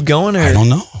 Does it keep going? Or? I don't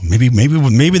know. Maybe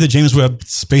the James Webb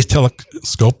Space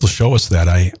Telescope will show us that.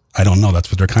 I don't know.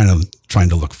 That's what they're kind of trying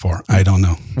to look for. I don't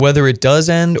know. Whether it does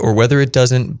end or whether it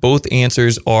doesn't, both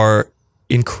answers are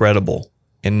incredible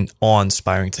and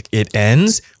awe-inspiring. It's like, it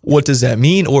ends? What does that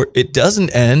mean? Or it doesn't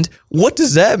end? What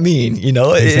does that mean?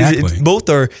 Exactly. Both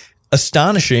are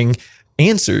astonishing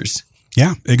answers.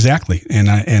 Yeah, exactly. And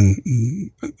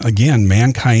again,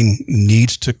 mankind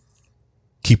needs to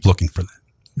keep looking for that.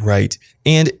 Right.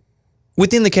 And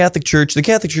within the Catholic Church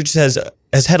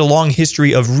has had a long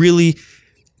history of really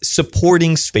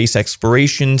supporting space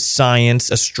exploration, science,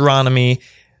 astronomy.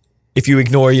 If you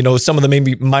ignore, some of the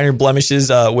maybe minor blemishes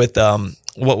with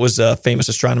what was a famous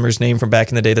astronomer's name from back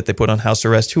in the day that they put on house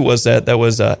arrest? Who was that? That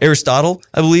was Aristotle,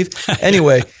 I believe.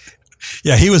 Anyway.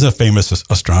 Yeah, he was a famous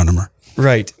astronomer.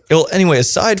 Right. Well, anyway,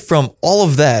 aside from all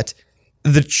of that,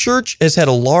 the church has had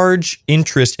a large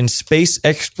interest in space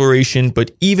exploration,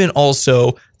 but even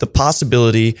also the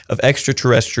possibility of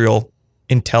extraterrestrial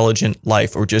intelligent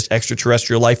life, or just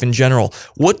extraterrestrial life in general.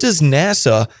 What does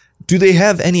NASA, do they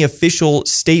have any official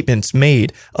statements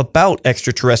made about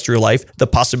extraterrestrial life, the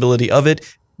possibility of it,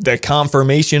 the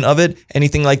confirmation of it,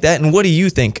 anything like that? And what do you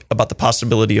think about the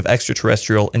possibility of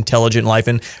extraterrestrial intelligent life?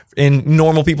 And in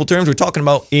normal people terms, we're talking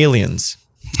about aliens.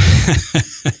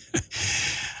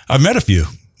 I've met a few.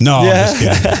 No, yeah.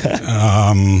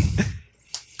 I'm just kidding.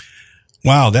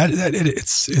 Wow,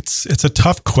 it's a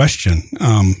tough question.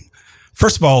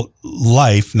 First of all,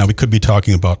 life. Now we could be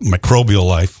talking about microbial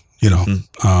life.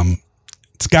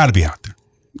 It's got to be out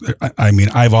there. I mean,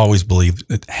 I've always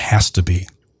believed it has to be.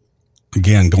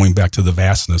 Again, going back to the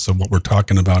vastness of what we're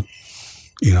talking about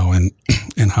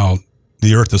and how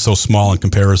the Earth is so small in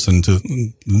comparison to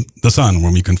the sun,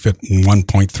 when we can fit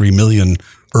 1.3 million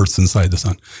Earths inside the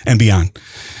sun and beyond.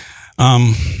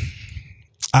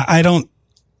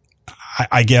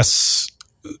 I guess,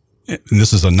 and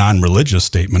this is a non-religious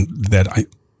statement, that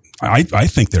I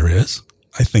think there is.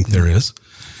 I think there is.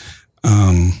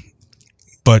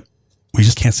 But we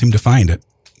just can't seem to find it.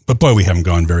 But boy, we haven't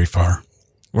gone very far.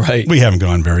 Right. We haven't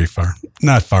gone very far.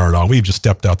 Not far at all. We've just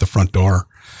stepped out the front door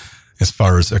as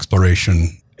far as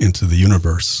exploration into the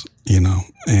universe,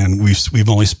 and we've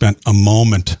only spent a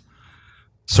moment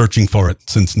searching for it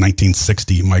since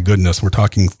 1960. My goodness, we're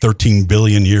talking 13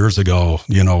 billion years ago,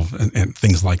 and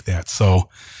things like that. So,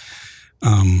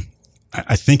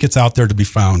 I think it's out there to be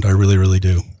found. I really, really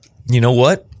do. You know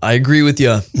what? I agree with you.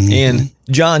 Mm-hmm. And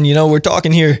John, we're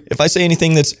talking here. If I say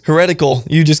anything that's heretical,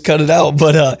 you just cut it out.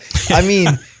 But,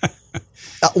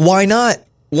 why not?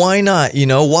 Why not?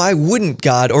 Why wouldn't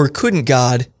God, or couldn't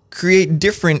God, create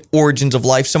different origins of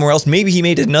life somewhere else? Maybe he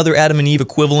made another Adam and Eve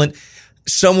equivalent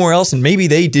somewhere else, and maybe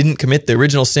they didn't commit the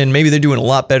original sin. Maybe they're doing a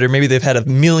lot better. Maybe they've had a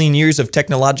million years of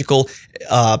technological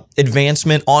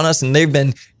advancement on us, and they've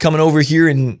been coming over here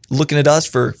and looking at us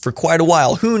for quite a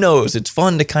while. Who knows? It's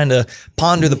fun to kind of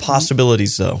ponder the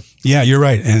possibilities, though. Yeah, you're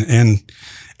right. And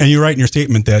you're right in your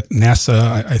statement that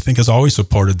NASA, I think, has always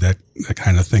supported that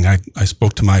kind of thing. I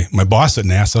spoke to my boss at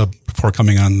NASA before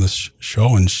coming on this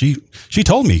show, and she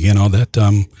told me,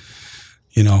 that,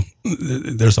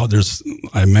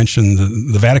 I mentioned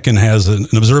the Vatican has an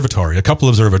observatory, a couple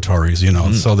of observatories,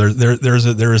 so there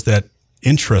is that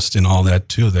interest in all that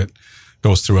too that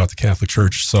goes throughout the Catholic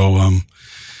Church.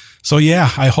 So yeah,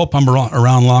 I hope I'm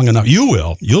around long enough.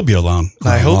 You'll be around.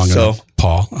 I hope so, enough,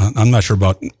 Paul. I'm not sure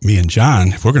about me and John,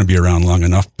 if we're going to be around long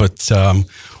enough, but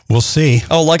we'll see.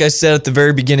 Oh, like I said at the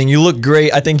very beginning, you look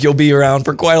great. I think you'll be around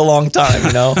for quite a long time,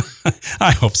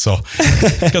 I hope so.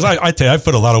 Because I tell you, I've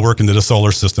put a lot of work into the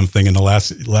solar system thing in the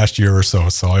last year or so.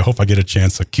 So I hope I get a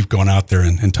chance to keep going out there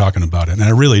and talking about it. And I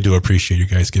really do appreciate you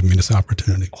guys giving me this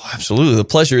opportunity. Oh, absolutely. The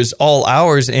pleasure is all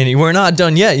ours. And we're not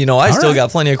done yet. I still got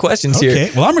plenty of questions here.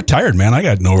 Okay. Well, I'm retired, man. I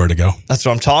got nowhere to go. That's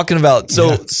what I'm talking about. So,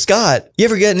 yeah. Scott, you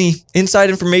ever get any inside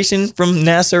information from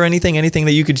NASA or anything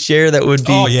that you could share that would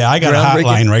be Oh, yeah. I got a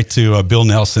hotline right to Bill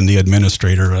Nelson, the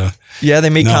administrator. They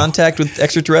make contact with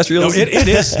extraterrestrials. No,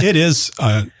 it is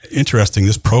interesting.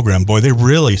 This program, boy, they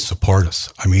really support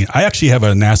us. I mean, I actually have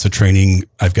a NASA training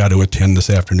I've got to attend this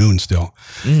afternoon still,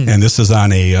 and this is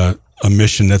on a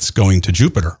mission that's going to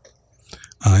Jupiter,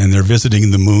 and they're visiting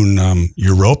the moon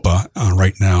Europa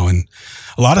right now. And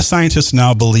a lot of scientists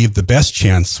now believe the best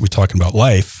chance, we're talking about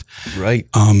life, right,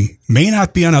 may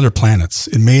not be on other planets.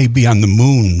 It may be on the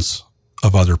moons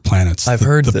of other planets. I've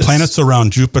heard the planets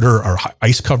around Jupiter are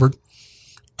ice covered.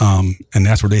 And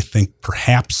that's where they think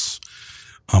perhaps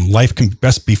life can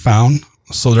best be found.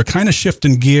 So they're kind of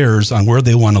shifting gears on where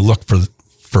they want to look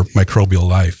for microbial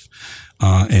life.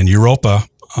 And Europa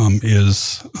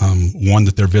is one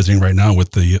that they're visiting right now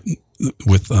with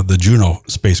the Juno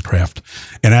spacecraft,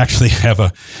 and actually have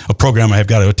a program I've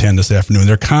got to attend this afternoon.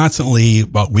 They're constantly,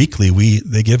 about weekly,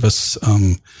 they give us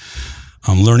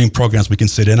learning programs we can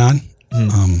sit in on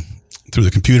through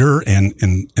the computer and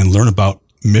learn about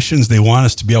missions. They want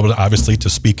us to be able to, obviously, to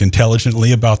speak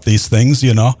intelligently about these things,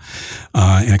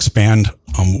 and expand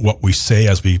what we say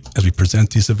as we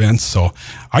present these events. So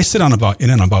I sit on about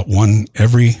one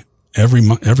every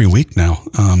week now.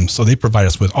 So they provide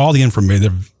us with all the information.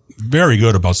 They're very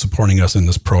good about supporting us in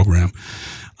this program.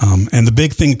 And the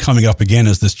big thing coming up again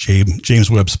is this James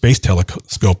Webb Space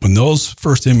Telescope. When those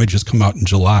first images come out in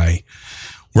July,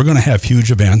 we're going to have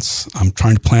huge events. I'm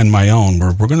trying to plan my own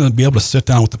where we're going to be able to sit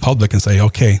down with the public and say,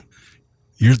 okay,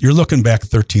 you're looking back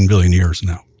 13 billion years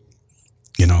now,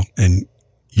 and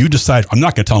you decide. I'm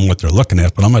not going to tell them what they're looking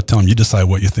at, but I'm going to tell them, you decide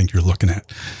what you think you're looking at,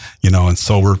 and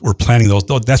so we're planning those.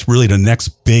 That's really the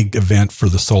next big event for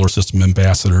the solar system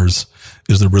ambassadors,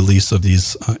 is the release of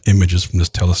these images from this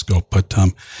telescope. But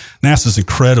NASA's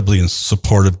incredibly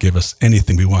supportive, give us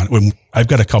anything we want. I've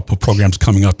got a couple of programs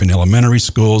coming up in elementary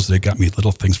schools. They got me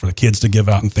little things for the kids to give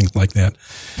out and things like that.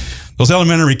 Those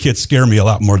elementary kids scare me a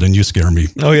lot more than you scare me.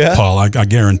 Oh yeah, Paul. I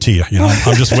guarantee you.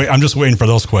 I'm just waiting for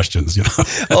those questions.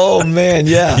 Oh man,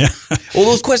 yeah. Well,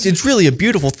 those questions, it's really a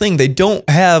beautiful thing. They don't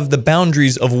have the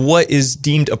boundaries of what is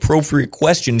deemed appropriate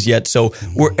questions yet. So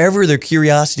wherever their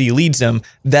curiosity leads them,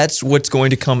 that's what's going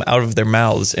to come out of their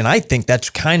mouths. And I think that's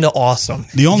kind of awesome.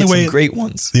 The only way, great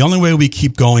ones. The only way we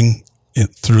keep going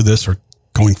through this, or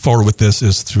going forward with this,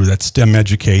 is through that STEM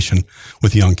education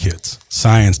with young kids.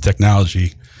 Science,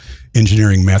 technology,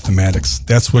 engineering, mathematics.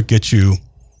 That's what gets you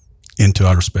into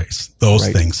outer space, those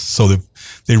Right. things. So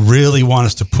they really want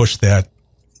us to push that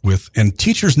and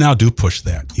teachers now do push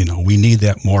that. We need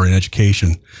that more in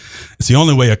education. It's the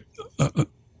only way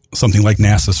something like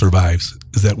NASA survives,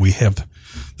 is that we have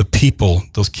the people,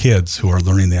 those kids who are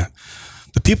learning that.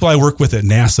 The people I work with at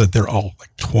NASA, they're all like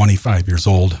 25 years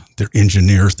old. They're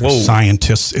engineers, they're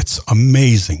scientists. It's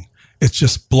amazing. It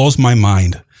just blows my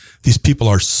mind. These people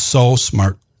are so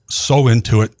smart, so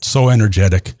into it, so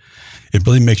energetic. It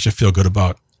really makes you feel good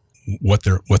about what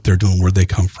they're doing, where they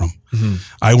come from. Mm-hmm.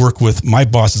 I work with my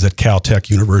bosses at Caltech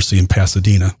University in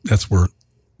Pasadena. That's where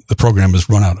the program is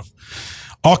run out of.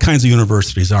 All kinds of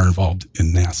universities are involved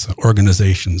in NASA,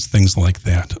 organizations, things like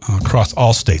that, across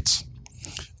all states.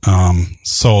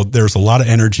 So there's a lot of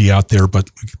energy out there, but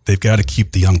they've got to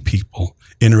keep the young people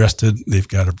interested. They've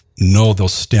got to know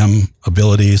those STEM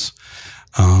abilities.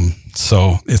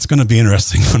 So it's going to be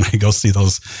interesting when I go see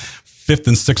those 5th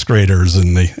and 6th graders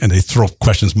and they throw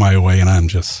questions my way, and I'm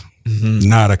just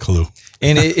not a clue.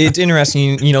 And it's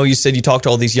interesting, you said you talk to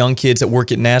all these young kids that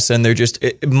work at NASA, and they're just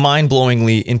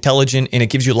mind-blowingly intelligent, and it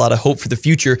gives you a lot of hope for the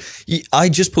future. I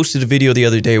just posted a video the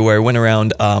other day where I went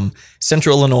around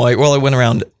Central Illinois. Well, I went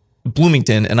around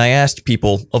Bloomington, and I asked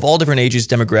people of all different ages,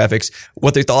 demographics,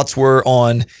 what their thoughts were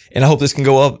on, and I hope this can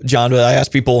go up, John, but I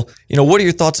asked people, what are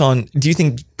your thoughts on, do you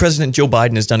think President Joe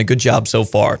Biden has done a good job so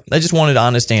far? I just wanted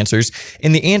honest answers.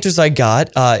 And the answers I got,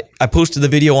 I posted the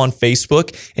video on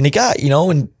Facebook, and it got,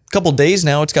 in couple days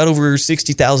now, it's got over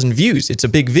 60,000 views. It's a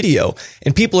big video,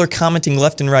 and people are commenting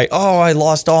left and right. Oh, I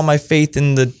lost all my faith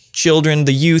in the children,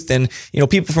 the youth, and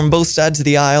people from both sides of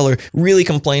the aisle are really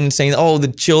complaining, saying, "Oh,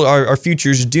 our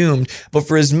future's doomed." But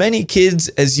for as many kids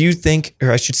as you think,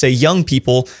 or I should say, young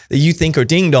people that you think are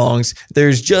ding dongs,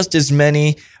 there's just as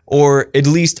many, or at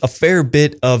least a fair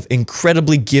bit of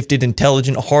incredibly gifted,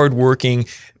 intelligent, hardworking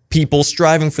people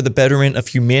striving for the betterment of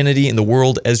humanity in the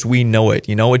world as we know it.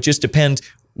 It just depends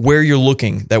where you're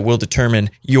looking that will determine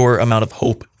your amount of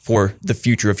hope for the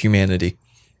future of humanity.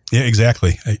 Yeah,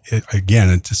 exactly. Again,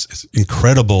 it's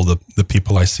incredible the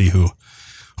people I see who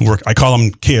work. I call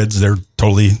them kids. They're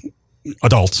totally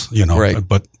adults, right.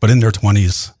 but in their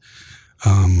 20s.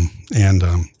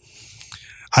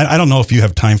 I don't know if you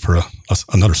have time for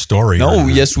another story. No,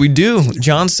 yes, we do.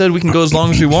 John said we can go as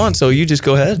long as we want, so you just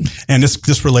go ahead. And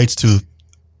this relates to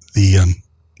the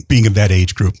being of that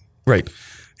age group. Right.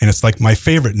 And it's like my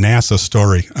favorite NASA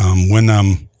story.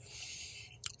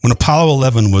 When Apollo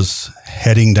 11 was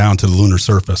heading down to the lunar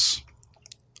surface,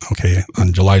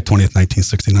 on July 20th,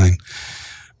 1969,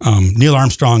 Neil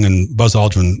Armstrong and Buzz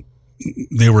Aldrin,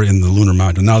 they were in the lunar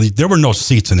module. Now, there were no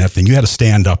seats in that thing. You had to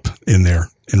stand up in there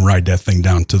and ride that thing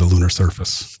down to the lunar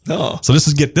surface. Oh. So this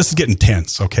is getting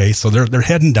tense, okay? So they're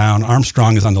heading down.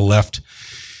 Armstrong is on the left.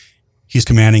 He's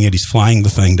commanding it. He's flying the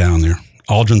thing down there.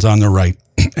 Aldrin's on the right,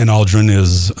 and Aldrin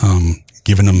is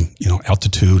giving them,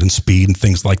 altitude and speed and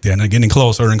things like that, and they're getting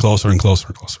closer and closer and closer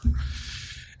and closer.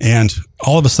 And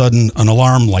all of a sudden, an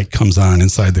alarm light comes on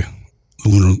inside the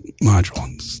lunar module.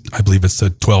 I believe it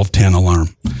said 1210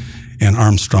 alarm. And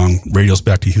Armstrong radios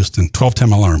back to Houston,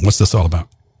 1210 alarm. What's this all about?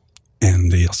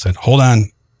 And they said, hold on,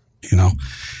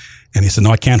 And he said,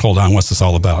 no, I can't hold on. What's this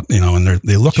all about? And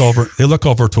they look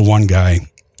over to one guy.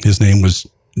 His name was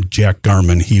Jack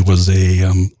Garman. He was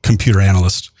a computer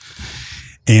analyst.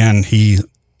 And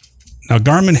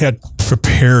Garman had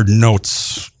prepared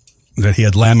notes that he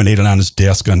had laminated on his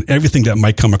desk on everything that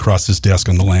might come across his desk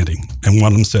on the landing. And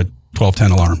one of them said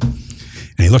 1210 alarm.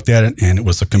 And he looked at it, and it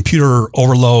was a computer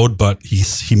overload, but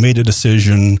he made a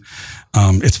decision.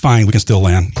 It's fine. We can still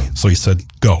land. So he said,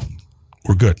 go.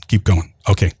 We're good. Keep going.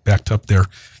 Okay, backed up there.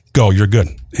 Go, you're good.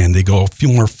 And they go a few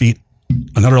more feet.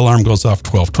 Another alarm goes off,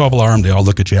 1212 alarm. They all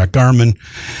look at Jack Garman.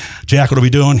 Jack, what are we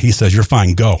doing? He says, you're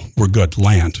fine. Go. We're good.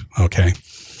 Land. Okay.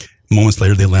 Moments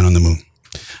later, they land on the moon.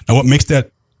 Now, what makes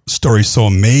that story so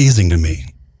amazing to me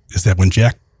is that when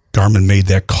Jack Garman made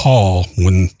that call,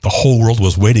 when the whole world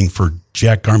was waiting for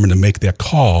Jack Garman to make that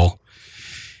call,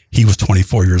 he was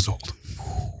 24 years old.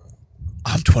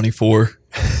 I'm 24.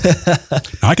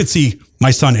 Now, I could see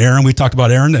my son Aaron, we talked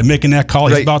about Aaron, making that call.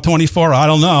 He's Right. about 24. I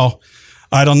don't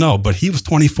know, but he was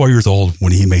 24 years old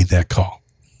when he made that call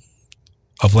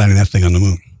of landing that thing on the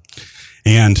moon.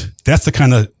 And that's the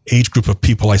kind of age group of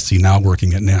people I see now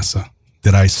working at NASA,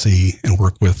 that I see and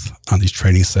work with on these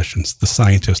training sessions, the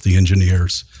scientists, the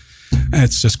engineers. And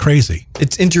it's just crazy.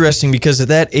 It's interesting because at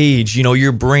that age,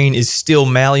 your brain is still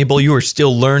malleable. You are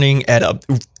still learning at a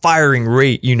firing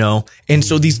rate, and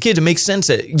so these kids, it makes sense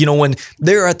that, when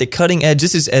they're at the cutting edge,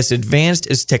 this is as advanced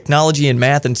as technology and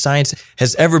math and science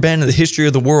has ever been in the history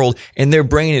of the world, and their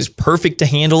brain is perfect to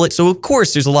handle it. So of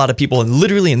course there's a lot of people, and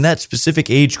literally in that specific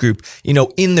age group,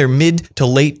 in their mid to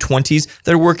late 20s,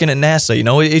 they're working at NASA.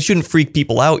 It shouldn't freak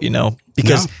people out,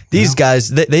 because these guys,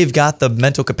 they've got the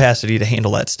mental capacity to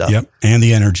handle that stuff. Yep. And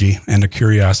the energy and the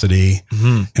curiosity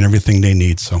and everything they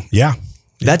need. So, yeah.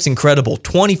 That's incredible.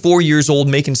 24 years old,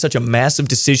 making such a massive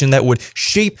decision that would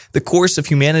shape the course of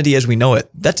humanity as we know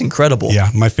it. That's incredible. Yeah.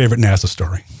 My favorite NASA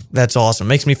story. That's awesome.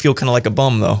 Makes me feel kind of like a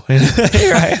bum, though.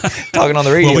 Here I am, talking on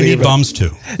the radio. Well, we need bums, too.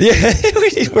 Yeah,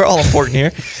 we're all important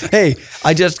here. Hey,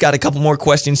 I just got a couple more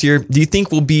questions here. Do you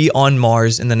think we'll be on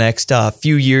Mars in the next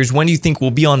few years? When do you think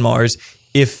we'll be on Mars,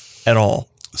 if at all?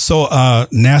 So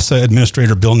NASA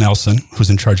Administrator Bill Nelson,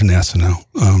 who's in charge of NASA now,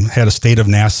 had a State of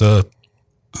NASA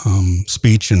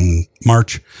speech in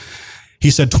March.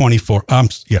 He said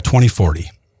 2040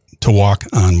 to walk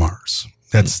on Mars.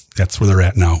 That's where they're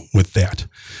at now with that.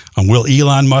 Will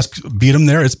Elon Musk beat him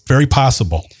there? It's very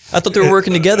possible. I thought they were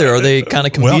working together. Are they kind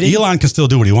of competing? Well, Elon can still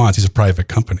do what he wants. He's a private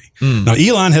company. Now,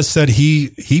 Elon has said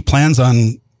he plans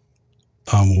on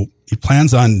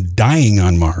dying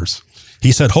on Mars.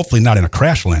 He said hopefully not in a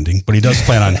crash landing, but he does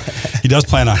plan on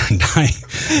dying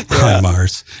on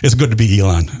Mars. It's good to be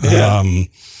Elon. Yeah.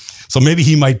 So maybe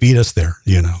he might beat us there,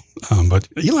 But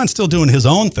Elon's still doing his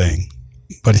own thing.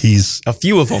 But a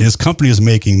few of them. His company is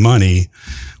making money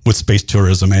with space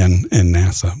tourism and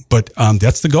NASA. But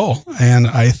that's the goal. And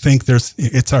I think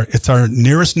it's our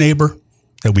nearest neighbor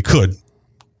that we could,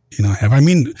 have. I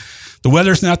mean, the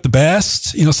weather's not the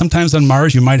best. Sometimes on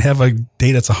Mars you might have a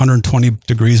day that's 120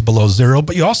 degrees below zero,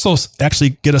 but you also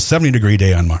actually get a 70-degree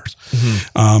day on Mars.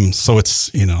 So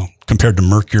it's, compared to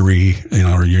Mercury,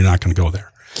 or you're not going to go there.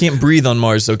 Can't breathe on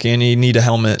Mars, though, can you? You need a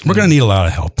helmet. We're going to need a lot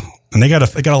of help. And they got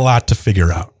a lot to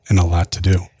figure out and a lot to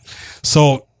do.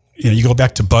 So, you go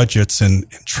back to budgets and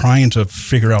trying to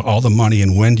figure out all the money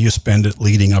and when do you spend it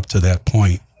leading up to that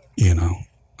point,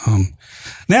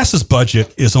 NASA's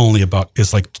budget is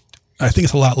I think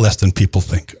it's a lot less than people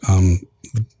think.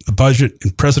 The budget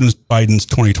in President Biden's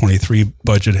 2023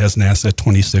 budget has NASA at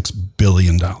 $26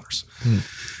 billion.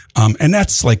 And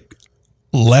that's like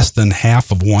less than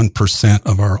half of 1%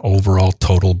 of our overall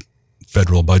total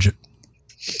federal budget.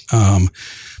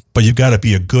 But you've got to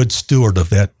be a good steward of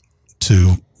that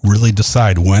to really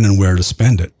decide when and where to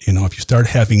spend it. If you start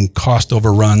having cost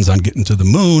overruns on getting to the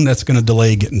moon, that's going to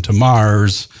delay getting to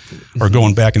Mars or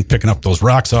going back and picking up those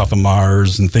rocks off of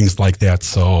Mars and things like that.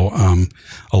 So,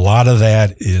 a lot of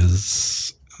that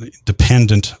is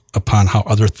dependent upon how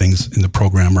other things in the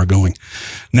program are going.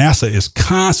 NASA is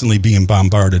constantly being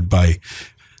bombarded by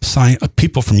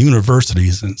people from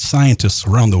universities and scientists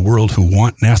around the world who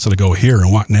want NASA to go here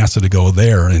and want NASA to go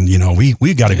there. And,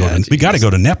 we got to go we got to go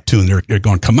to Neptune. They're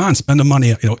going, come on, spend the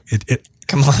money.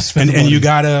 Come on, spend the money.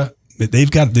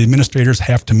 And the administrators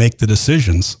have to make the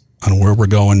decisions on where we're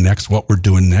going next, what we're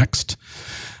doing next.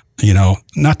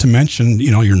 Not to mention,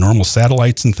 your normal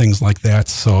satellites and things like that.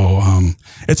 So,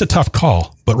 it's a tough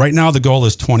call, but right now the goal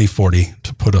is 2040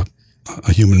 to put a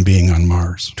human being on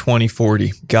Mars.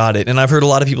 2040. Got it. And I've heard a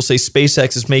lot of people say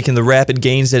SpaceX is making the rapid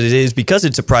gains that it is because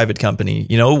it's a private company.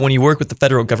 When you work with the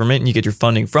federal government and you get your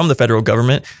funding from the federal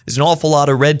government, there's an awful lot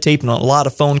of red tape and a lot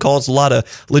of phone calls, a lot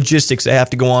of logistics that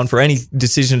have to go on for any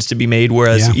decisions to be made.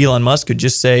 Whereas Elon Musk could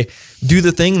just say, do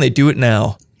the thing, they do it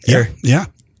now. Yeah.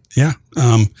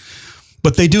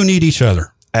 But they do need each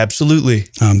other. Absolutely.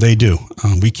 They do.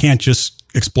 We can't just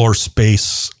explore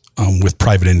space with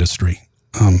private industry.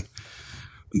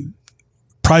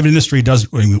 Private industry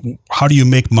how do you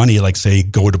make money, like, say,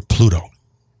 go to Pluto?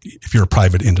 If you're a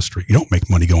private industry, you don't make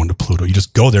money going to Pluto. You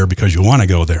just go there because you want to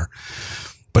go there.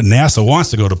 But NASA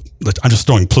wants to go to, I'm just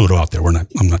throwing Pluto out there.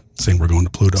 I'm not saying we're going to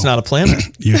Pluto. It's not a planet.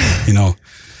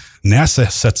 NASA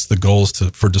sets the goals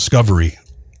for discovery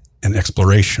and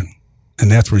exploration. And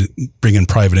that's where you bring in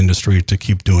private industry to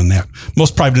keep doing that.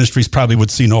 Most private industries probably would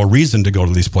see no reason to go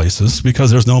to these places because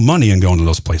there's no money in going to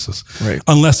those places. Right.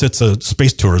 Unless it's a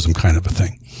space tourism kind of a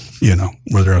thing,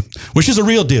 which is a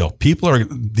real deal.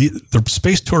 The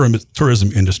space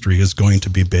tourism industry is going to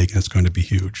be big and it's going to be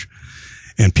huge.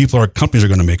 And companies are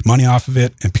going to make money off of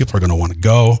it and people are going to want to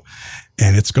go.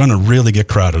 And it's going to really get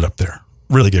crowded up there.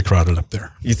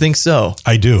 You think so?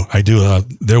 I do.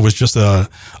 There was just a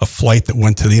flight that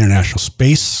went to the International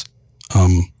Space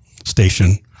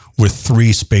Station with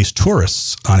 3 space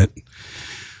tourists on it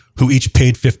who each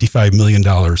paid $55 million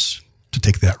to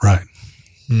take that ride.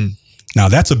 Now,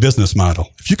 that's a business model.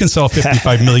 If you can sell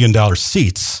 $55 million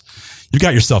seats, you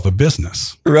got yourself a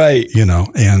business. Right.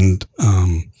 And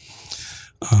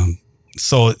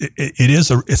So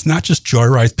it's not just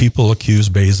joyrides. People accuse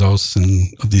Bezos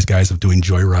and of these guys of doing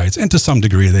joyrides, and to some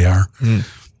degree they are.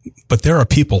 But there are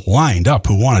people lined up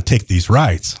who want to take these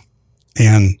rides.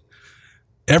 And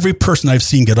every person I've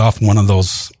seen get off one of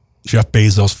those Jeff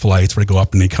Bezos flights where they go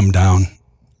up and they come down,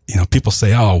 people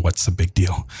say, oh, what's the big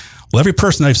deal? Well, every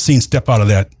person I've seen step out of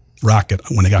that rocket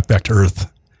when they got back to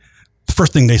Earth, the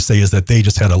first thing they say is that they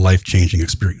just had a life-changing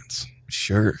experience.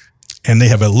 Sure. And they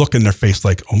have a look in their face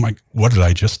like, oh my, what did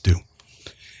I just do?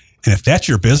 And if that's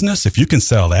your business, if you can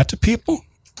sell that to people,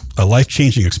 a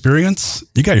life-changing experience,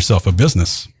 you got yourself a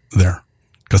business there,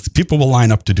 because the people will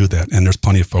line up to do that. And there's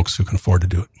plenty of folks who can afford to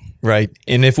do it. Right.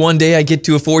 And if one day I get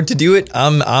to afford to do it,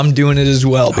 I'm doing it as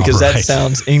well, because that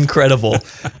sounds incredible.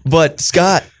 But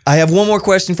Scott, I have one more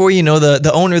question for you.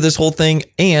 The owner of this whole thing,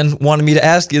 Ann, wanted me to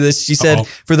ask you this. She said,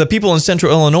 for the people in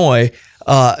Central Illinois,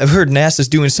 I've heard NASA's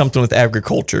doing something with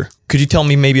agriculture. Could you tell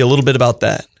me maybe a little bit about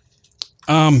that?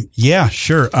 Yeah,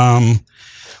 sure.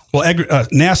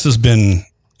 NASA's been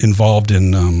involved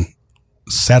in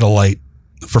satellite.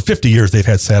 For 50 years, they've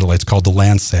had satellites called the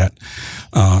Landsat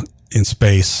in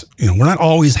space. We're not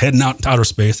always heading out into outer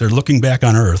space. They're looking back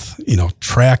on Earth,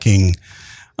 tracking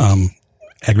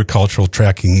agricultural,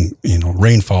 tracking,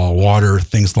 rainfall, water,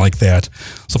 things like that.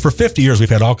 So for 50 years, we've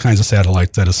had all kinds of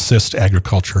satellites that assist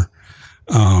agriculture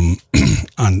on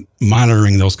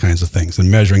monitoring those kinds of things and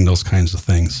measuring those kinds of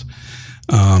things.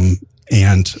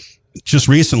 And just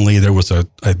recently, there was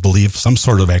I believe, some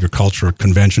sort of agriculture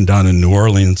convention down in New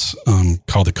Orleans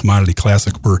called the Commodity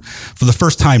Classic, where for the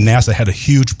first time, NASA had a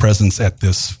huge presence at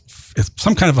this,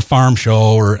 some kind of a farm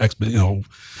show or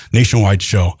nationwide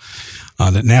show.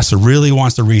 That NASA really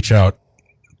wants to reach out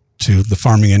to the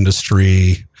farming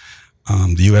industry,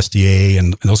 the USDA,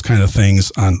 and those kind of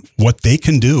things on what they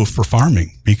can do for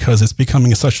farming, because it's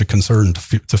becoming such a concern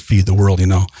to feed the world.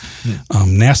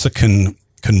 NASA can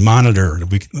monitor,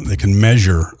 they can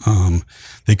measure,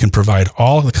 they can provide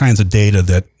all the kinds of data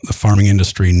that the farming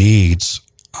industry needs,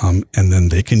 and then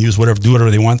they can do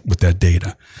whatever they want with that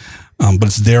data. But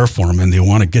it's there for them, and they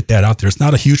want to get that out there. It's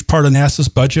not a huge part of NASA's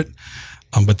budget,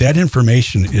 but that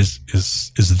information is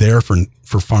there for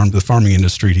the farming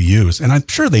industry to use. And I'm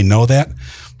sure they know that,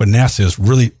 but NASA has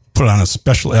really put on a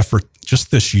special effort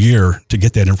just this year to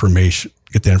get that information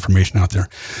out there.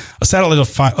 A satellite will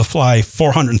fly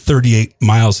 438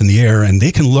 miles in the air, and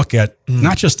they can look at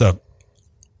not just a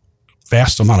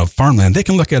vast amount of farmland, they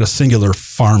can look at a singular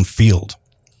farm field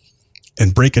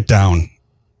and break it down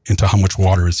into how much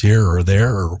water is here or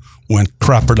there, or when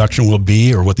crop production will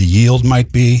be, or what the yield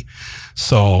might be.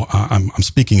 So I'm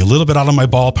speaking a little bit out of my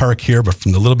ballpark here, but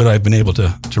from the little bit I've been able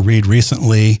to read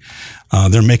recently,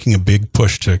 they're making a big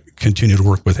push to continue to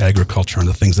work with agriculture and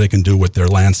the things they can do with their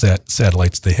Landsat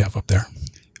satellites they have up there.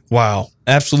 Wow.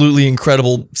 Absolutely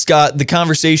incredible. Scott, the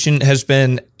conversation has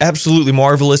been absolutely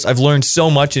marvelous. I've learned so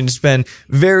much, and it's been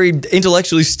very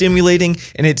intellectually stimulating,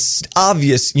 and it's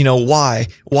obvious, why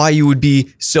you would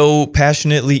be so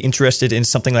passionately interested in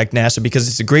something like NASA, because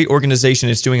it's a great organization.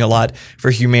 It's doing a lot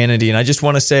for humanity. And I just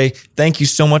want to say thank you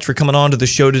so much for coming on to the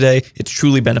show today. It's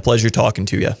truly been a pleasure talking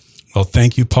to you. Well,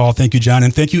 thank you, Paul. Thank you, John.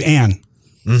 And thank you, Ann,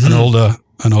 an old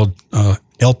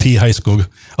LP high school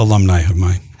alumni of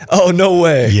mine. Oh, no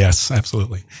way. Yes,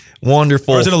 absolutely.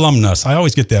 Wonderful. Or is it alumnus? I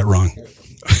always get that wrong.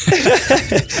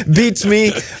 Beats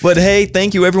me. But hey,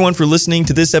 thank you everyone for listening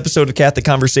to this episode of Catholic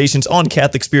Conversations on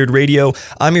Catholic Spirit Radio.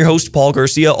 I'm your host, Paul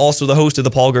Garcia, also the host of The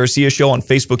Paul Garcia Show on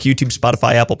Facebook, YouTube,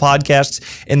 Spotify, Apple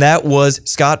Podcasts. And that was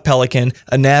Scott Pelican,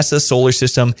 a NASA Solar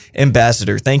System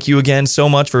ambassador. Thank you again so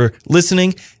much for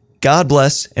listening. God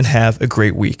bless and have a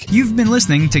great week. You've been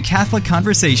listening to Catholic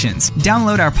Conversations.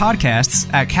 Download our podcasts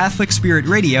at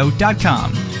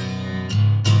CatholicSpiritRadio.com.